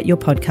wherever you get your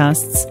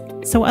podcasts,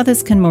 so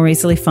others can more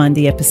easily find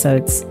the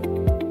episodes.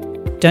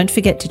 Don't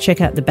forget to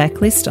check out the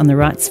backlist on the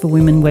Rights for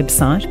Women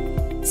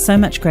website. So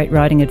much great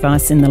writing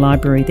advice in the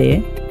library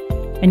there.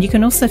 And you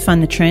can also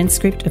find the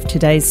transcript of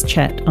today's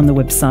chat on the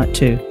website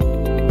too.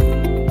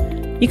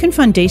 You can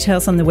find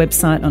details on the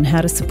website on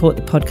how to support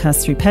the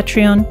podcast through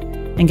Patreon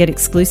and get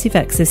exclusive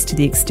access to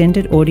the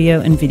extended audio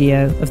and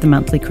video of the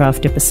monthly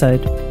craft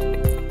episode.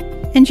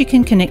 And you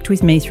can connect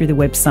with me through the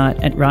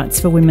website at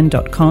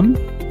rightsforwomen.com,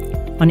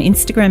 on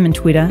Instagram and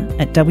Twitter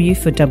at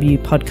W4W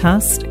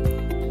Podcast,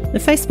 the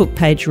Facebook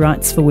page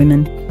Rights for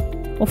Women,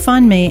 or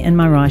find me and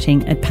my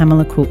writing at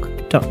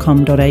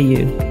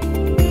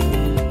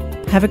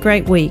pamelacook.com.au. Have a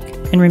great week,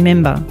 and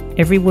remember,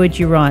 every word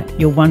you write,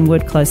 you're one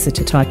word closer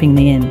to typing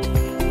the end.